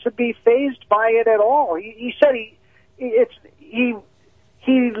to be fazed by it at all. He said he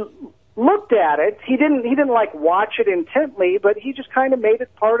looked at it. He didn't like watch it intently, but he just kind of made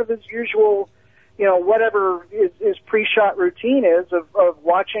it part of his usual, whatever his pre-shot routine is of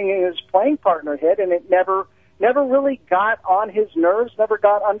watching his playing partner hit, and it never really got on his nerves, never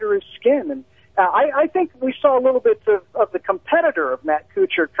got under his skin. And I think we saw a little bit of the competitor of Matt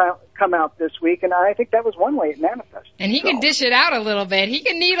Kuchar come out this week, and I think that was one way it manifested. And he can dish it out a little bit. He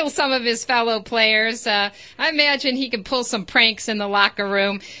can needle some of his fellow players. I imagine he can pull some pranks in the locker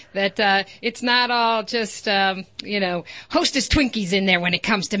room, that it's not all just, Hostess Twinkies in there when it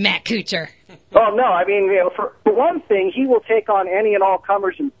comes to Matt Kuchar. Oh, no. I mean, for one thing, he will take on any and all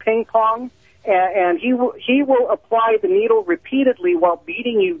comers in ping pong, and he will apply the needle repeatedly while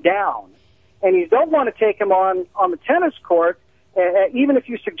beating you down. And you don't want to take him on the tennis court, even if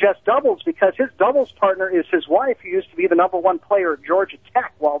you suggest doubles, because his doubles partner is his wife, who used to be the #1 player at Georgia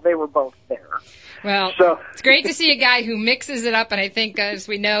Tech while they were both there. Well, it's great to see a guy who mixes it up, and I think, as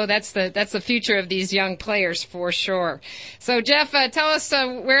we know, that's the future of these young players for sure. So, Jeff, tell us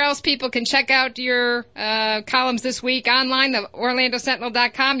where else people can check out your columns this week online, the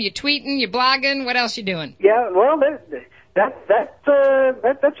OrlandoSentinel.com. You tweeting, you blogging, what else you doing? Yeah, well,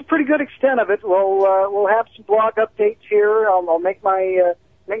 that's a pretty good extent of it. We'll have some blog updates here. I'll make my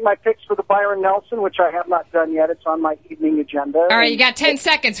picks for the Byron Nelson, which I have not done yet. It's on my evening agenda. All right, you got 10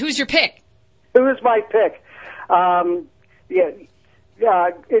 seconds. Who's your pick? Who is my pick?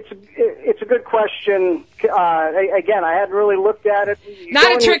 It's a good question. Again, I hadn't really looked at it.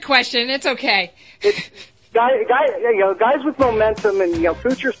 Not a trick question. It's okay. Guys with momentum, and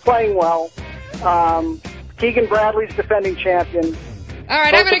Kuchar's playing well. Keegan Bradley's defending champion. All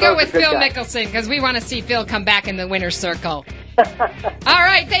right, I'm going to go with Phil Mickelson, because we want to see Phil come back in the winner's circle. All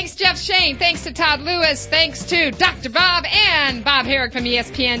right, thanks, Jeff Shain. Thanks to Todd Lewis. Thanks to Dr. Bob and Bob Harig from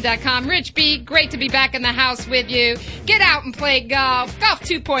ESPN.com. Rich B, great to be back in the house with you. Get out and play golf. Golf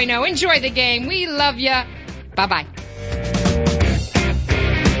 2.0. Enjoy the game. We love you. Bye-bye.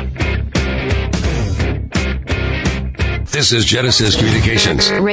 This is Genesis Communications.